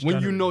was When you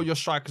post-January. know your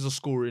strikers are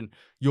scoring,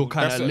 you're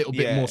kind of That's a little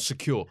bit yeah. more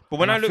secure. But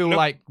when And I look- feel look-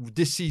 like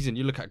this season,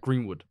 you look at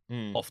Greenwood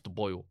Mm. off the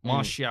boil,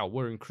 Martial,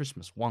 we're in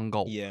Christmas, 1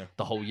 goal Yeah.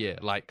 the whole year.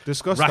 Like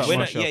Discuss Rashford- that. When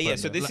I- Martial yeah. point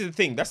So there. this is the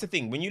thing. That's the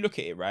thing. When you look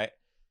at it, right?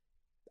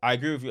 I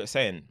agree with what you're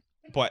saying,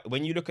 but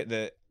when you look at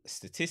the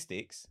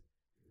statistics,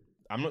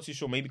 I'm not too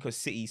sure. Maybe because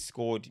City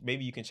scored.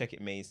 Maybe you can check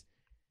it, Maze.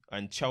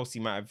 And Chelsea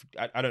might have.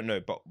 I don't know,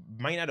 but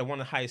Man United are one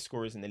of the highest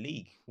scorers in the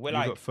league. We're You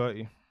like got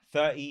 30.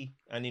 30,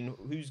 and then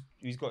who's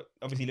got?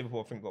 Obviously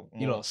Liverpool, I think, got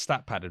more. you lot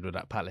stat padded with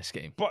that Palace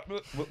game. But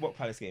what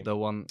Palace game? The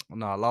one,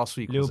 last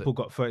week Liverpool was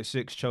got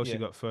 36. Chelsea Yeah.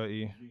 got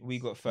 30. We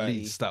got it? 30.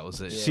 Leeds, that was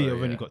it. Yeah. City So, have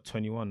only yeah. got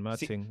 21. Mad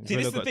thing. See, this Villa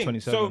is the got thing.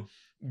 27. So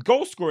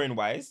goal scoring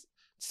wise,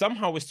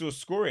 somehow we're still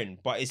scoring,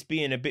 but it's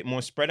being a bit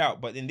more spread out.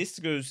 But then this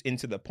goes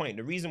into the point.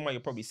 The reason why you're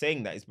probably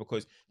saying that is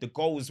because the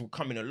goals were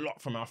coming a lot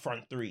from our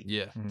front three.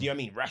 Yeah. Do you know what I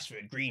mean?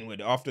 Rashford,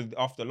 Greenwood after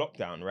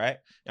lockdown, right?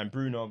 And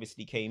Bruno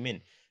obviously came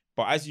in.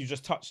 But as you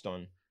just touched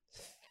on,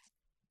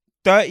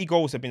 30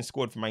 goals have been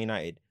scored for Man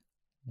United.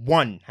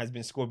 1 has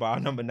been scored by our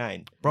number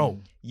 9.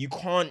 Bro, You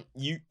can't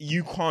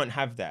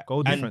have that.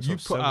 Goal And difference you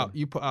of put out 7.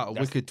 you put out a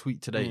That's- wicked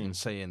tweet today in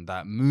saying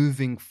that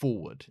moving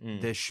forward,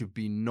 Mm. there should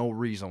be no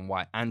reason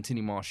why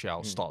Anthony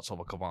Martial starts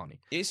over Cavani.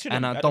 it shouldn't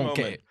And I at the don't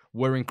get moment. it.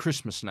 We're in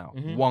Christmas now.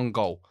 Mhm. 1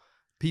 goal.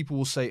 people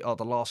will say, "Oh,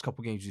 the last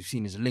couple of games we've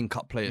seen is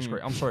link-up play is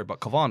great." I'm sorry, but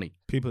Cavani,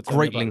 People tell me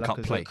great about link-up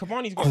Lacazette. play,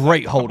 Cavani's got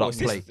great a couple hold-up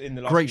assists play, in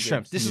the last great few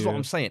strength. games. This is what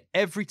I'm saying.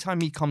 Every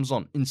time he comes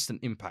on, instant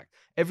impact.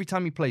 Every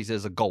time he plays,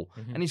 there's a goal,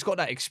 and he's got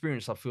that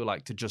experience. I feel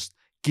like to just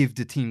give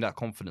the team that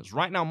confidence.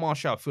 Right now,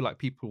 Martial, I feel like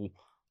people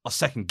are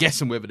second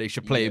guessing whether they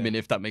should play him in,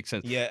 if that makes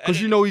sense. Yeah, Because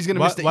and you know he's going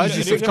to why- miss the why do you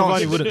easiest think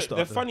chances. Cavani wouldn't start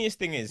The then? funniest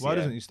thing is, Why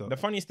doesn't he start? The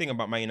funniest thing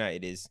about Man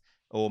United is,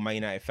 or Man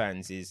United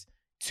fans, is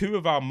two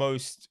of our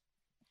most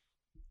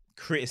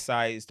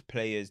criticized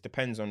players,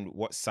 depends on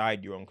what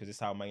side you're on, because it's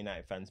how Man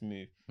United fans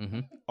move,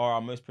 are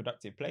our most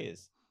productive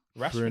players.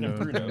 Rashford and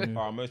Bruno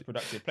are our most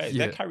productive players.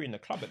 Yeah. They're carrying the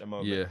club at the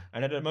moment, Yeah.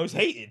 and they're the most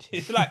hated.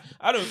 It's like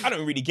I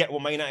don't really get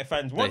what Man United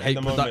fans They want at hate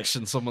the moment.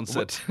 production, someone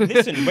said.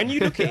 Listen, when you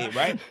look at it,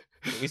 right?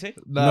 What we say?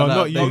 No,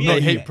 not you, They, not they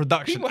you. hate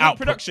production. People hate output.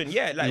 production,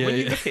 yeah. Like Yeah, when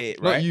you yeah. look at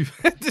it, Not right? you.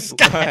 This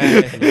guy.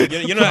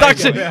 you know,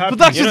 Production, like,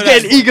 production's you know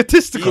getting that-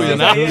 egotistical, you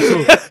know.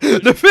 Yeah.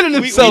 They're feeling we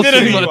themselves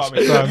didn't too know much. about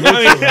it. You know what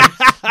I mean?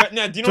 But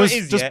no, do you know what it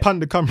is? Just yeah? pan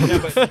the camera. No,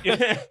 bro.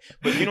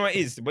 but you know what it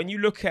is? When you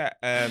look at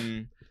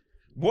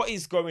what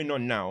is going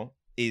on now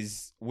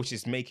is, which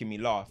is making me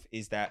laugh,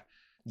 is that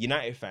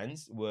United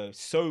fans were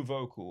so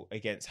vocal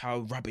against how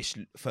rubbish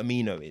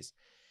Firmino is,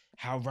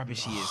 how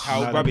rubbish he is,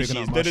 how Nah, rubbish they're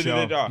he is, bigging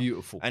up Martial.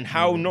 Beautiful. and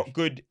how not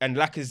good, and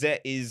Lacazette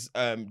is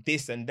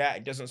this and that, he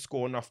doesn't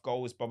score enough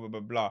goals, blah, blah, blah,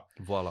 blah.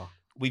 Voila.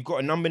 We've got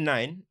a number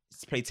 9,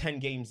 he's played 10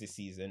 games this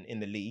season in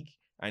the league,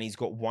 and he's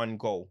got 1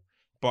 goal.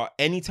 But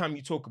anytime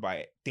you talk about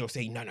it, they'll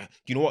say, no,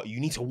 you know what? You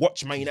need to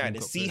watch Man United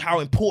and see how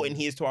important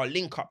he is to our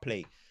link-up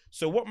play.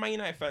 So what Man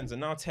United fans are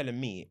now telling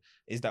me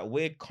is that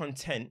we're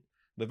content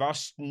with our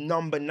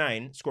number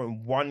 9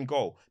 scoring 1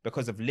 goal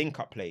because of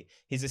link-up play.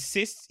 His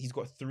assists, he's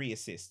got 3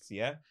 assists,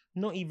 yeah?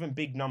 Not even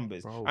big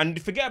numbers. Bro. And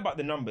forget about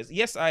the numbers.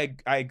 Yes, I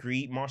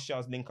agree.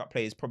 Martial's link-up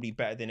play is probably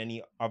better than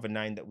any other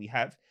 9 that we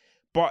have.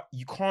 But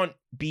you can't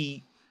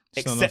be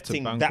It's not enough to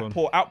accepting bank that on.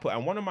 poor output.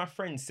 And one of my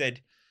friends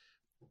said,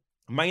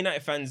 Man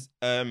United fans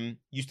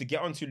used to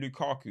get onto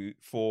Lukaku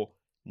for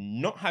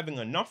not having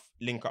enough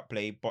link-up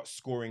play but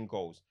scoring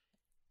goals.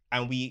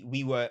 And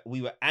we were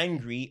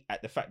angry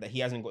at the fact that he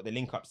hasn't got the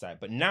link-up side.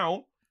 But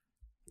now,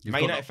 You've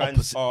Man got United the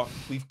fans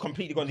opposite. we've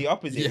completely gone the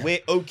opposite. Yeah. We're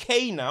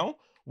okay now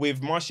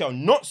with Martial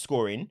not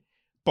scoring,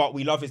 but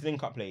we love his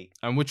link-up play.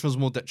 And which was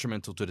more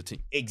detrimental to the team?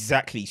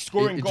 Exactly.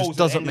 Scoring It goals just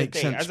doesn't at the end make of the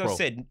day. sense, As I bro.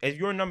 said, if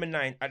you're a number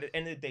 9, at the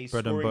end of the day,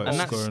 Bread and scoring butter. goals And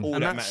that's, is scoring. all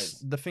and that that's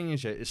matters. the thing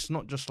is, yeah, it's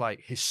not just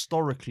like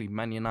historically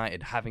Man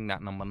United having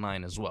that number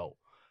 9 as well.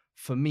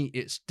 For me,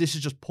 this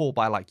is just poor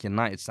by like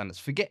United standards.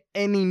 Forget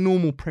any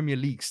normal Premier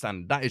League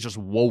standard. That is just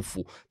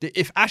woeful.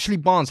 If Ashley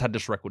Barnes had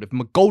this record, if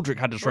McGoldrick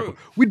had this record,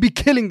 we'd be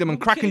killing them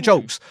and cracking killing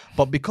them. jokes.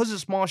 But because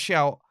it's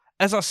Martial,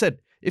 as I said,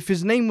 if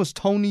his name was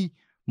Tony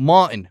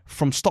Martin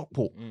from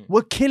Stockport,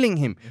 we're killing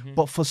him.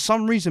 But for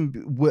some reason,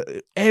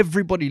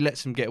 everybody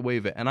lets him get away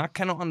with it. And I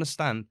cannot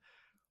understand.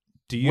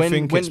 Do you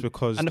think it's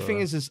because? And the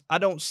thing is I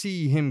don't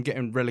see him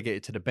getting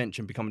relegated to the bench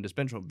and becoming this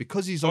bench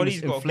because he's on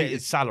Ollie's this got to get inflated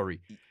his-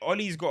 salary.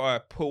 Ollie's got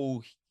to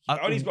pull.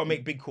 Ollie's got to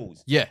make big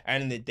calls. Yeah. At the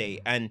end of the day,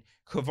 and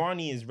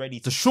Cavani is ready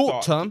to The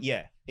short start. term,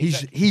 Yeah,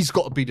 exactly. he's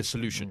got to be the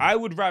solution. I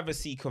would rather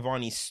see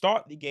Cavani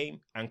start the game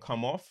and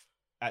come off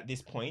at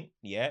this point.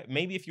 Yeah,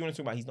 maybe if you want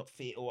to talk about he's not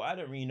fit or I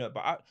don't really know,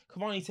 but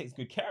Cavani takes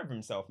good care of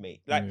himself,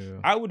 mate. Like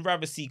I would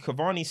rather see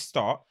Cavani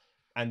start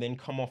and then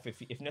come off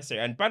if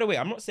necessary. And by the way,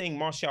 I'm not saying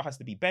Martial has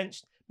to be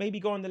benched. Maybe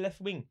go on the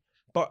left wing.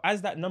 But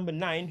as that number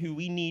 9 who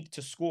we need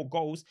to score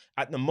goals,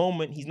 at the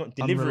moment he's not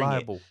delivering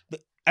Unreliable.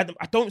 it. I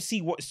don't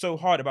see what's so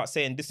hard about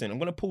saying, listen, I'm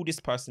going to pull this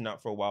person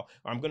out for a while.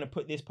 Or I'm going to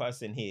put this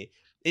person here.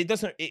 It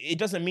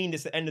doesn't mean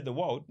it's the end of the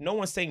world. No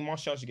one's saying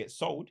Martial should get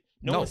sold.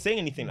 No one's saying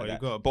anything Well,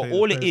 like you gotta that. But play the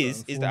all it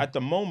players is that that at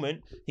the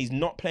moment, he's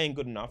not playing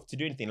good enough to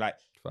do anything. Like,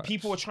 Facts.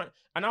 people are trying...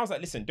 And I was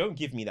like, listen, don't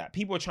give me that.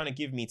 People are trying to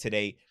give me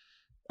today...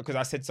 Because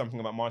I said something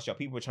about Martial,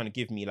 people were trying to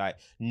give me like,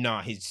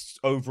 nah, his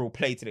overall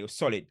play today was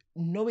solid.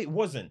 No, it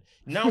wasn't.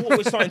 Now what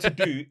we're starting to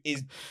do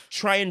is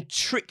try and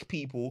trick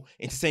people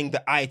into saying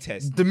the eye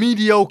test. The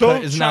mediocre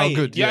Don't is try now it.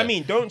 good. You know what I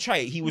mean? Don't try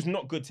it. He was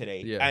not good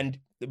today. Yeah. And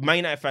the Man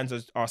United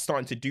fans are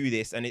starting to do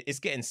this, and it's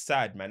getting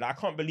sad, man. Like, I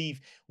can't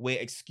believe we're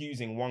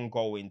excusing 1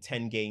 goal in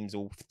 10 games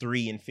or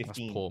 3 in 15.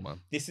 That's poor,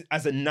 man. This is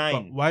as a 9.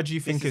 But why do you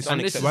think This it's? is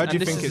unacceptable. Why do you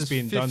and think this it's is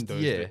being his done fifth though?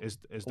 year. Is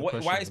the Why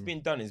question. it's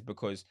been done is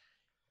because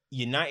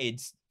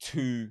United's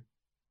 2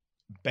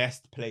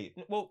 best players,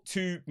 well,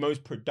 2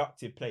 most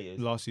productive players,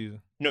 last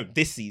season? no,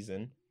 this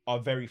season, are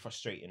very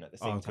frustrating at the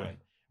same okay. time.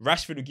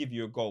 Rashford will give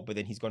you a goal, but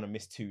then he's going to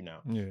miss 2 now.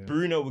 Yeah.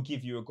 Bruno will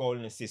give you a goal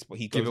and assist, but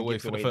he goes Give and away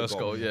gives for the away first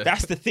goal, yeah.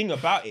 That's the thing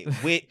about it.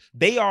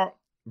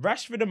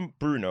 Rashford and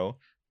Bruno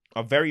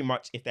are very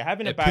much, if they're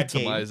having a bad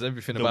game, Epitomise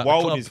everything the about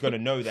world club. is going to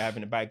know they're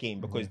having a bad game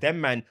because them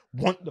man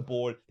want the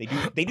ball. They do.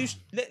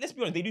 Let's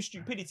be honest, they do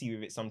stupidity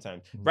with it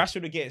sometimes.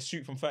 Rashford will get a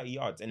shoot from 30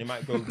 yards and it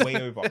might go way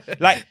over.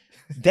 Like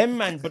them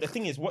man, but the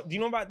thing is, what do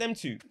you know about them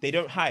two? They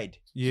don't hide.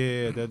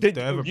 Yeah, they're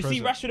ever You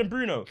see present. Rashford and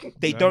Bruno,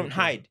 they They're don't ever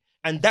hide.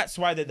 And that's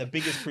why they're the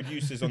biggest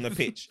producers on the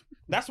pitch.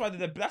 That's why they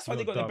got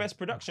the Dumb. best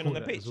production I on the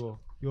caught that pitch. as well.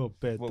 You're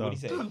bad. What would he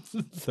say? Don't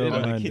Like the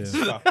mind kids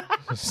it. stuff.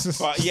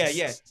 But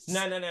yeah.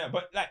 No.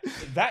 But like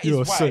that is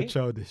You're why so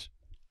childish.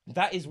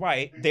 that is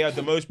why they are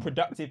the most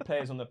productive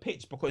players on the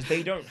pitch because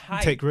they don't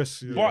hide. Take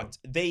risks. Yeah. But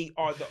they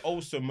are the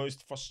also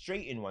most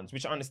frustrating ones,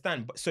 which I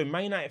understand. But so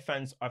Man United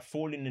fans are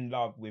falling in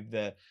love with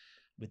the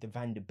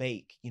Van de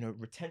Beek,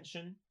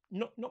 retention.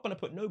 Not going to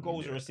put no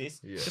goals or assists.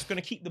 Just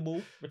going to keep the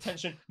ball.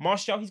 Retention.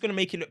 Martial, he's going to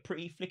make it look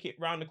pretty, flick it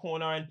round the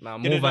corner and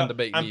more Van de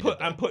Beek and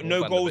put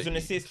no goals and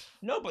assists.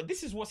 No, but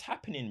this is what's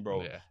happening,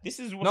 bro. This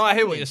is what's happening. I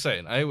hear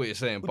what you're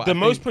saying. But the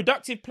most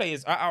productive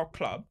players at our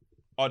club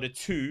are the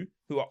two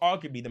who are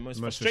arguably the most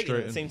frustrating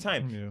at the same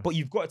time. Yeah. But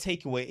you've got to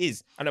take it where it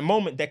is. And at the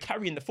moment, they're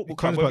carrying the football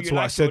club. It comes back to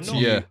what I said to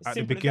you at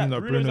the beginning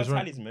of Bruno's Bruno's our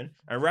run. talisman,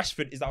 and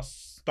Rashford is our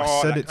star.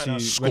 I said it to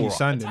you when you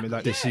signed him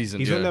like this season.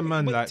 He's on the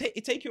man but like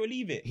take it or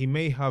leave it. he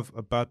may have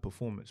a bad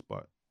performance,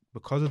 but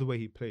because of the way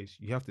he plays,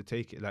 you have to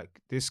take it.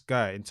 Like this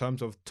guy, in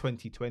terms of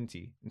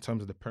 2020, in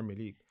terms of the Premier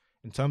League,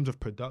 in terms of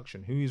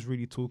production, who is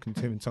really talking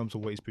to him in terms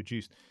of what he's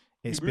produced?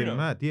 It's been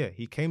mad. Yeah,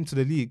 he came to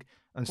the league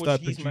and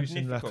started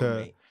producing like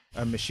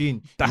a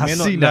machine. I have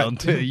seen that on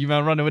Twitter. You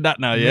man running with that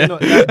now, yeah?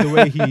 Not like the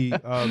way he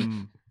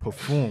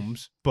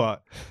performs,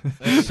 but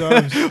he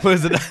serves, he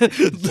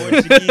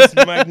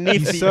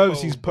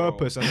serves his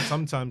purpose. And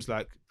sometimes,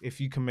 like,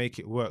 if you can make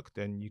it work,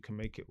 then you can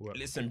make it work.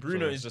 Listen,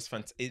 Bruno is just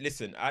fantastic.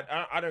 Listen,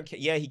 I don't care.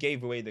 Yeah, he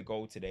gave away the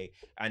goal today.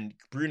 And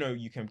Bruno,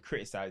 you can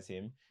criticize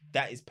him.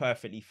 That is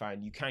perfectly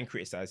fine. You can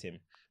criticize him.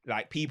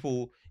 Like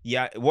people,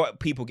 what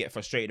people get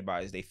frustrated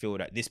about is they feel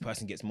that this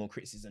person gets more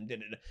criticism.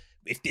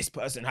 If this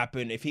person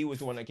happened, if he was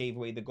the one that gave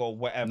away the goal,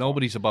 whatever.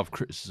 Nobody's above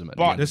criticism.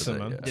 But listen,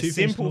 man, the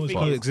simple thing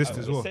is, exist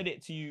as well. I said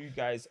it to you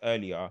guys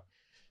earlier.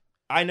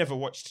 I never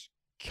watched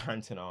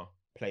Cantona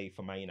play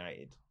for Man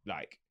United.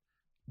 Like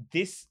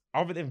this,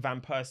 other than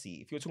Van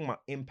Persie, if you're talking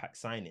about impact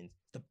signings,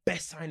 the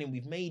best signing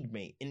we've made,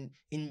 mate, in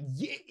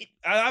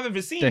I've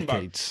ever seen.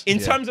 Decades. In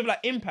terms of like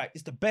impact,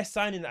 it's the best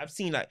signing that I've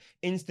seen, like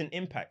instant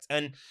impact.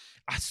 And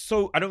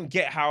I don't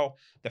get how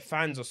the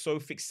fans are so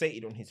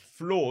fixated on his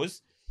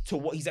flaws to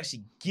what he's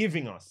actually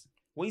giving us.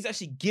 What he's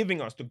actually giving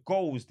us, the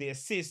goals, the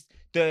assists,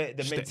 the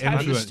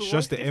mentality.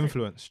 Just the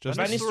influence. Van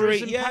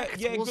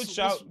Nistelrooy,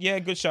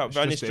 good shout.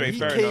 Van Nistelrooy,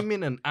 fair enough. He came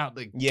in and out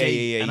the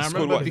gate. Yeah. He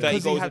scored 30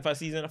 goals the first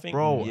season, I think.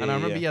 Bro, and I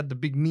remember he had the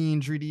big knee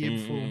injury the year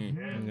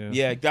before.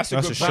 Yeah, that's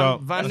a good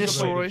shout. Van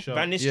Nistelrooy.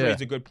 Van Nistelrooy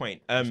is a good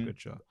point.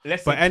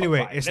 But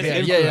anyway, it's the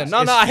influence. No,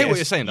 I hear what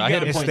you're saying. I hear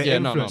the point. Yeah,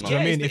 no.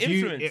 I mean, if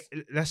you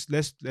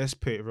let's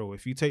put it real.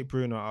 If you take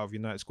Bruno out of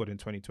United squad in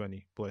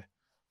 2020, boy.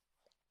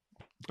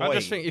 I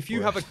just think if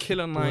you have a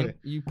killer nine,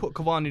 you put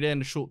Cavani there in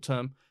the short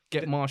term,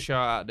 get Martial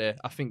out there.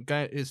 I think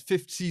his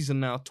 5th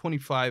season now,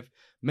 25,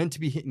 meant to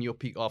be hitting your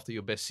peak after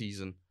your best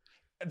season.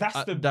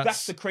 That's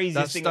the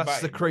craziest thing about it.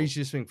 That's the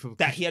craziest thing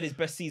that he had his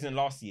best season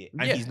last year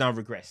and he's now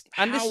regressed.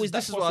 And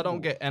this is what I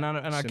don't get. And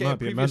I get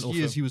previous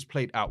years he was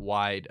played out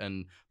wide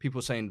and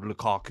people saying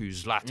Lukaku,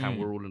 Zlatan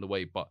were all in the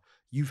way, but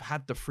you've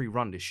had the free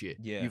run this year.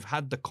 Yeah. You've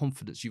had the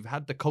confidence. You've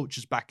had the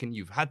coaches backing.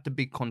 You've had the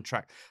big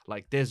contract.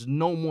 Like, there's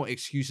no more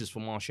excuses for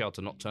Martial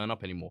to not turn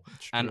up anymore.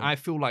 And I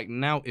feel like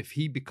now if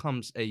he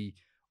becomes a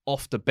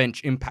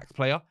off-the-bench impact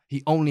player,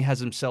 he only has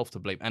himself to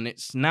blame. And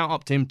it's now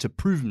up to him to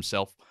prove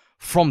himself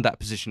from that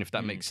position, if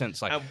that makes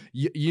sense. Like,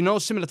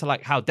 similar to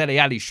like how Dele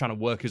Alli's trying to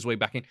work his way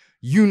back in,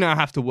 you now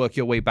have to work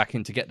your way back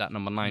in to get that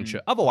number 9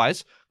 shirt.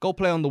 Otherwise, go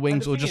play on the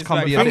wings or just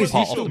come be a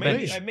part of the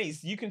bench.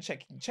 Mates, you can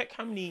check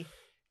how many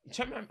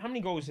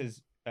goals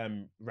has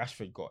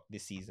Rashford got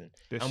this season?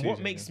 What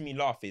makes me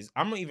laugh is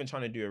I'm not even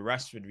trying to do a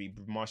Rashford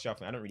with Martial.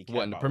 I don't really care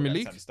about the Premier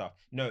League type of stuff.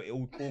 No,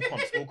 all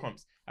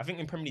comps. I think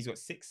in Premier League he's got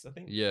 6. I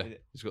think. Yeah,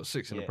 he's got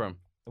 6 in the Prem.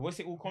 What's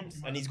it all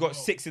comps? And he's got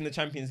 6 in the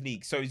Champions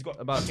League. So he's got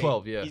about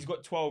 12. Yeah, he's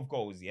got 12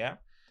 goals. Yeah,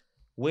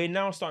 we're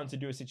now starting to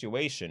do a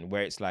situation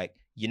where it's like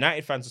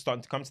United fans are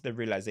starting to come to the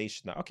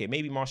realization that okay,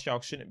 maybe Martial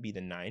shouldn't be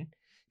the 9.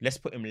 Let's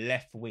put him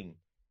left wing.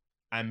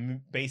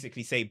 And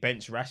basically say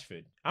bench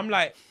Rashford. I'm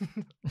like,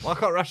 why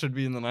can't Rashford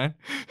be in the 9?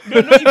 No,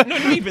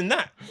 not even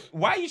that.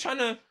 Why are you trying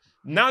to?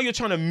 Now you're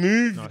trying to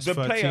move the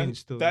player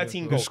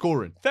 13 goals,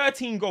 scoring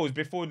 13 goals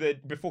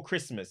before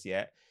Christmas,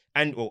 yeah,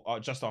 and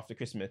or just after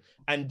Christmas,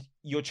 and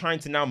you're trying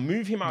to now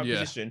move him out of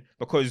position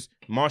because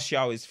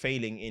Martial is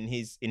failing in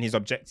his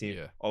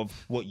objective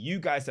of what you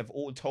guys have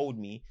all told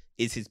me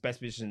is his best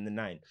position in the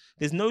 9.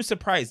 There's no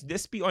surprise.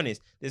 Let's be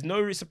honest. There's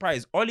no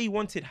surprise. Oli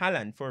wanted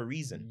Haaland for a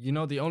reason. You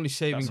know, the only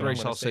saving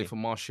grace I'll say for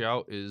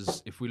Martial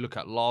is if we look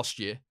at last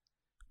year,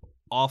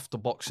 after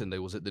Boxing Day,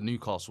 was it the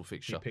Newcastle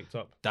fixture? He picked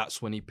up.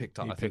 That's when he picked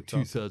up. I think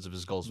 2/3 of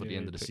his goals for the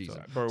end of the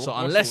season. Bro, so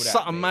unless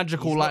something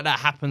magical like that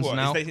happens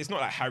now, it's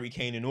not like Harry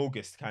Kane in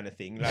August kind of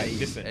thing. Like,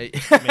 listen,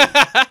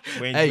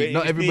 mate,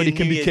 not everybody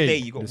can be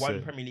Kane. You got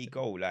one Premier League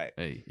goal, like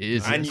it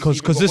is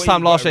because this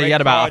time last year he had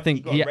about I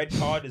think he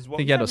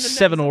had a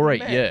 7 or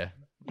 8. Yeah,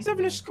 he's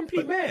having a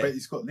complete mare. But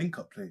he's got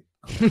link-up play.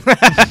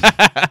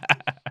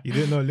 You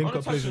didn't know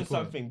link-up plays plays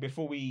something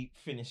before we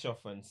finish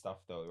off and stuff,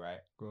 though, right?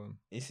 Go on.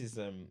 This is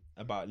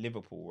about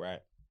Liverpool,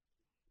 right?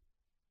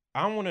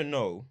 I want to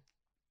know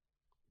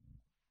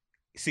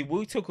see,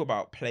 we'll talk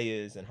about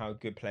players and how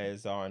good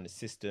players are and the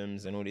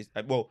systems and all this.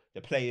 Well,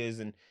 the players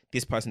and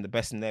this person the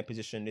best in their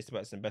position, this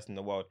person the best in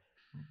the world.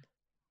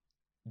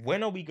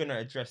 When are we going to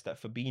address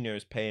that Fabinho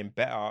is playing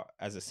better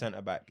as a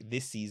centre back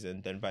this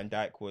season than Van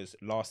Dijk was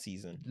last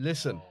season?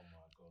 Listen,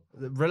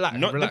 relax.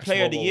 Not relax. the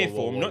player of the Whoa, year whoa,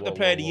 form, whoa, not the whoa,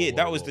 player of the whoa, year. whoa,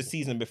 That whoa, was whoa. the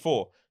season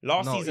before.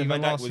 Last season,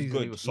 Van Dijk was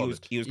good.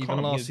 He was Even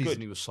calm. last He was season,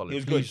 good. he was solid. He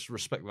was Please good.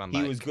 respect Van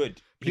Dijk. He was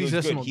good. Please,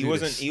 let's not He do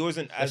wasn't. this. He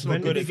wasn't as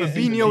When good did as he get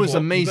Fabinho is injured?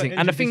 amazing, He got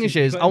and the thing injured is,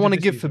 this season. I want to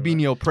He got give injured this season,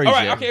 Fabinho praise. All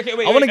right, yeah? okay,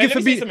 wait. I want to let give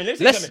me say Fabinho. something, let me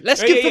say Let's something.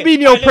 let's Wait, give yeah, yeah.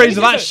 Fabinho Alright, let me praise say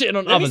without something. shitting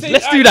on Let me others. say-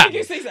 Let's alright, do let me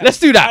that. say something. Let's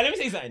do that. Alright, let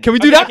me say something. Can we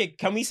do Okay, that? okay,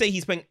 can we say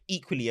he's playing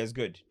equally as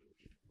good?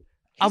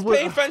 I He's would-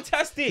 playing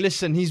fantastic.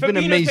 Listen, he's been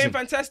Fabinho's amazing. playing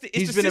fantastic. It's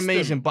He's the been system.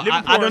 amazing, but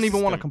Liverpool I are a don't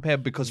even want to system. compare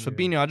because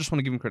Fabinho, I just want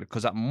to give him credit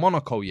because at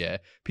Monaco, yeah,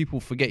 people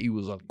forget he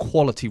was a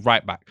quality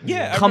right back.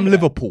 Yeah, I Come remember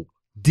that. Liverpool,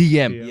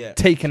 DM, Yeah.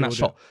 taking that Killed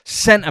shot.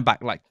 Centre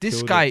back, like this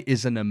Killed guy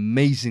is an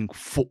amazing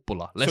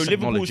footballer. Let's So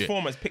acknowledge Liverpool's it.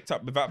 form has picked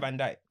up without Van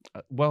Dijk.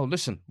 Well,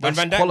 listen, When that's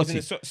Van Dijk quality.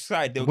 was in the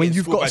side, they were When getting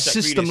you've scored got by a Jack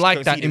system Grealish,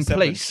 like that in conceding 7.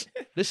 place,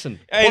 listen.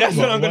 Hey, that's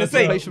what I'm gonna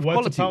say. Place with Word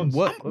to quality. pounds.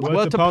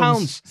 Word to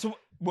pounds. So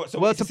what? So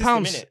Word it's to a system,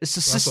 pounds. innit? It's a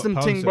That's what system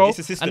Pound thing, said. bro. It's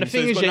a system, And the so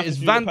thing it's is, got yeah, nothing is to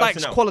do with Van the Dijk's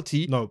personnel.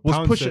 quality No, was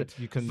Pound pushing. said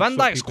you can Van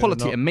stop Dijk's people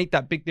quality and and made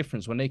that big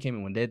difference when they came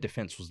in when their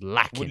defense was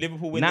lacking. Would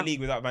Liverpool win Now- the league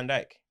without Van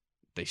Dijk?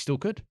 They still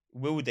could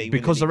Will they?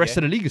 because the win rest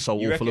league, of the league is so yeah?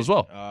 You awful reckon? as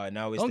well.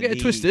 Now it's Don't the get it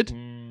league. twisted.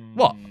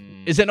 What?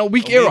 Is it not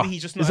weak Or maybe era?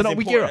 he's just not Is it as not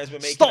weak important era? as we're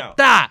making Stop out.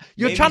 that!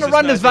 You're Maybe trying to he's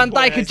run just this not as Van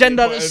important Dijk as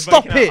agenda. we're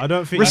Stop making out. it! I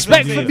don't think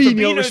Respect that's Fabinho.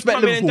 Fabinho's Respect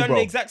come in and Liverpool, done bro.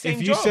 the exact same If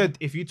you job. said,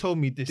 if you told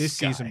me this This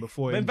season guy.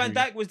 before When Van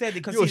injury, Dijk was there, they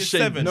You're conceded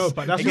 7. shameless. no,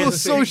 but that's You're what I'm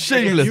so saying.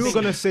 shameless. You were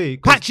gonna say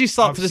 'cause Patchy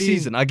start I've to the seen-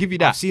 season. I give you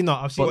that. I've seen But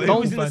Who Liverpool don't-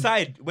 was in the fans-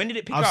 side? When did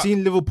it pick I've up?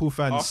 seen Liverpool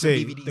fans After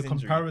say BVD's the injury.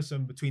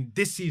 comparison between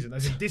this season,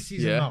 as in this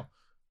season Yeah. now.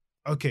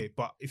 Okay,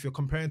 but if you're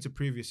comparing to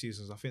previous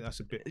seasons, I think that's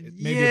a bit. Maybe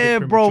Yeah, a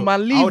bit bro, premature.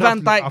 man, I leave would have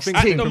Van to- I Dijk's think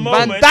At thing. the Van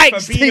moment, Van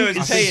Dijk's Fabinho thing is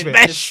is playing the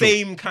special.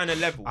 same kind of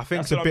level. I think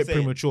That's it's a what I'm bit saying.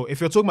 premature.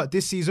 If you're talking about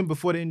this season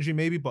before the injury,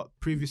 maybe, but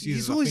previous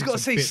seasons, He's I always think got to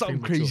it's a say bit something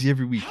premature. crazy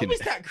every week. How innit? is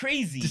that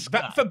crazy? This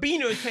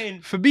Fabinho is playing.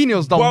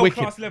 Fabinho's done World wicked,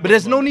 class level but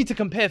there's at the no moment. need to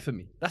compare for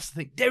me. That's the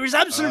thing. There is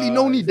absolutely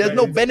no need. There's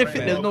no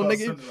benefit. There's no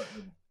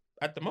negative.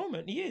 At the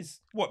moment, he is.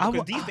 What? I Because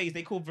wa- these days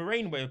they call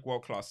Varane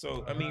world class.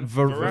 So I mean,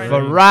 Varane,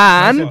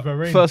 I said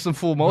Varane. first and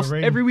foremost,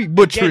 Varane. every week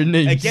butchering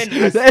names. Again,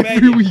 I spared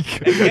every him.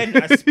 week.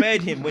 Again, I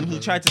spared him when he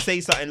tried to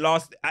say something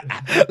last.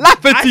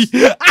 Lafferty.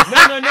 No.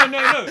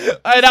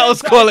 Hey, that was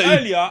Something quality.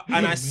 earlier,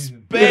 and I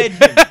spared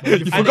him. You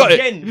And forgot it.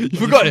 again, You we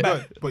forgot come it.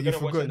 back. But We're you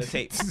gonna watch on the forgot.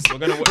 tapes. We're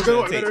gonna watch on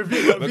the tapes.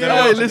 review. We're Hey, gonna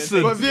watch on the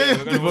listen. tapes.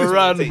 We're gonna watch on the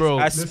Varane, tapes. bro.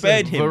 I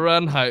spared him.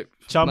 Varane hype.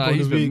 Champ Nah, of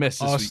he's the been week, messed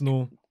this week.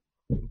 Arsenal.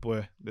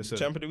 Boy, listen.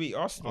 Champ of the week,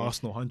 Arsenal.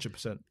 Arsenal,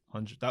 100%.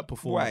 That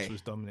performance Why?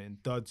 was dominating.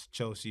 Duds,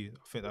 Chelsea.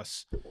 I think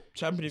that's.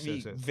 Champ of the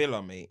week, Says it.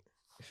 Villa, mate.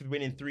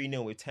 Winning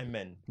 3-0 with 10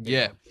 men.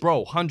 Yeah,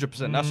 bro,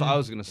 100%. That's what I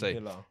was gonna say.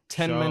 Villa.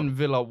 10 Shout men out.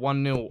 Villa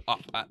 1-0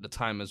 up at the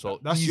time as well.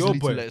 That's Easily your to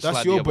boy. let it That's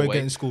slide your the boy other way.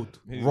 getting schooled.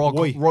 Rock,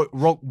 Roy.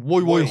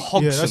 Roy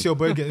Hodgson. Yeah, that's your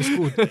boy getting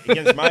schooled.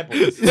 Against my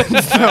boys.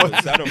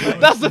 I don't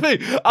mind. That's the thing.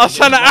 I was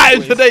trying to at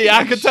him today.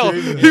 I could tell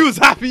he was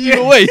happy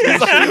either way. He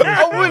was like,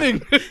 I'm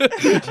winning.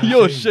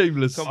 You're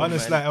shameless. Come on,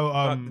 Honestly, man. like,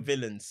 Not the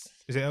villains.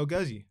 is it El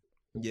Ghazi?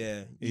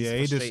 Yeah, Yeah, he's he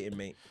just- frustrating,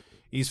 mate.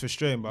 He's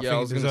frustrating, but Yeah, I I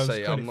think was he gonna deserves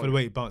say, credit I'm for not- the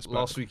way he bounced back.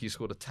 Last week he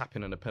scored a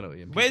tapping and a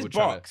penalty. And Where's people were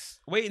trying Barks?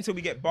 Wait until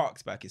we get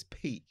Barks back. It's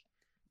peak.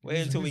 Wait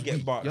until we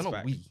get Barks You're not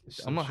back. weak.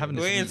 I'm not having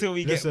this. Wait weak. until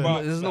we Listen, get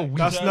Barks. there's no back. weak.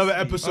 That's Trust another me.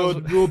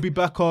 episode. We'll be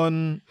back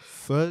on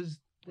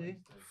Thursday.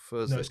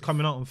 Thursday. No, it's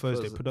coming out on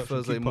Thursday. Thursday- Production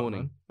Thursday keep up, morning.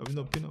 man. Have we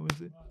not been on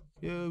Wednesday?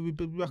 Yeah, we'll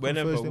be back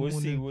Whenever. on Thursday We'll see.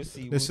 morning. We'll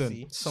see. Listen, We'll see.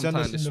 send Sometime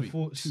us this in the week.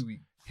 thoughts. 2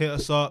 weeks. Hit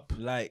us up.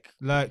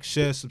 Like,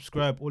 Share,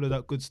 subscribe, all of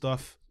that good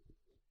stuff.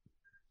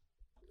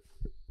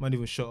 Might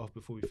even shut off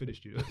before we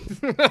finished, you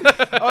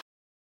know.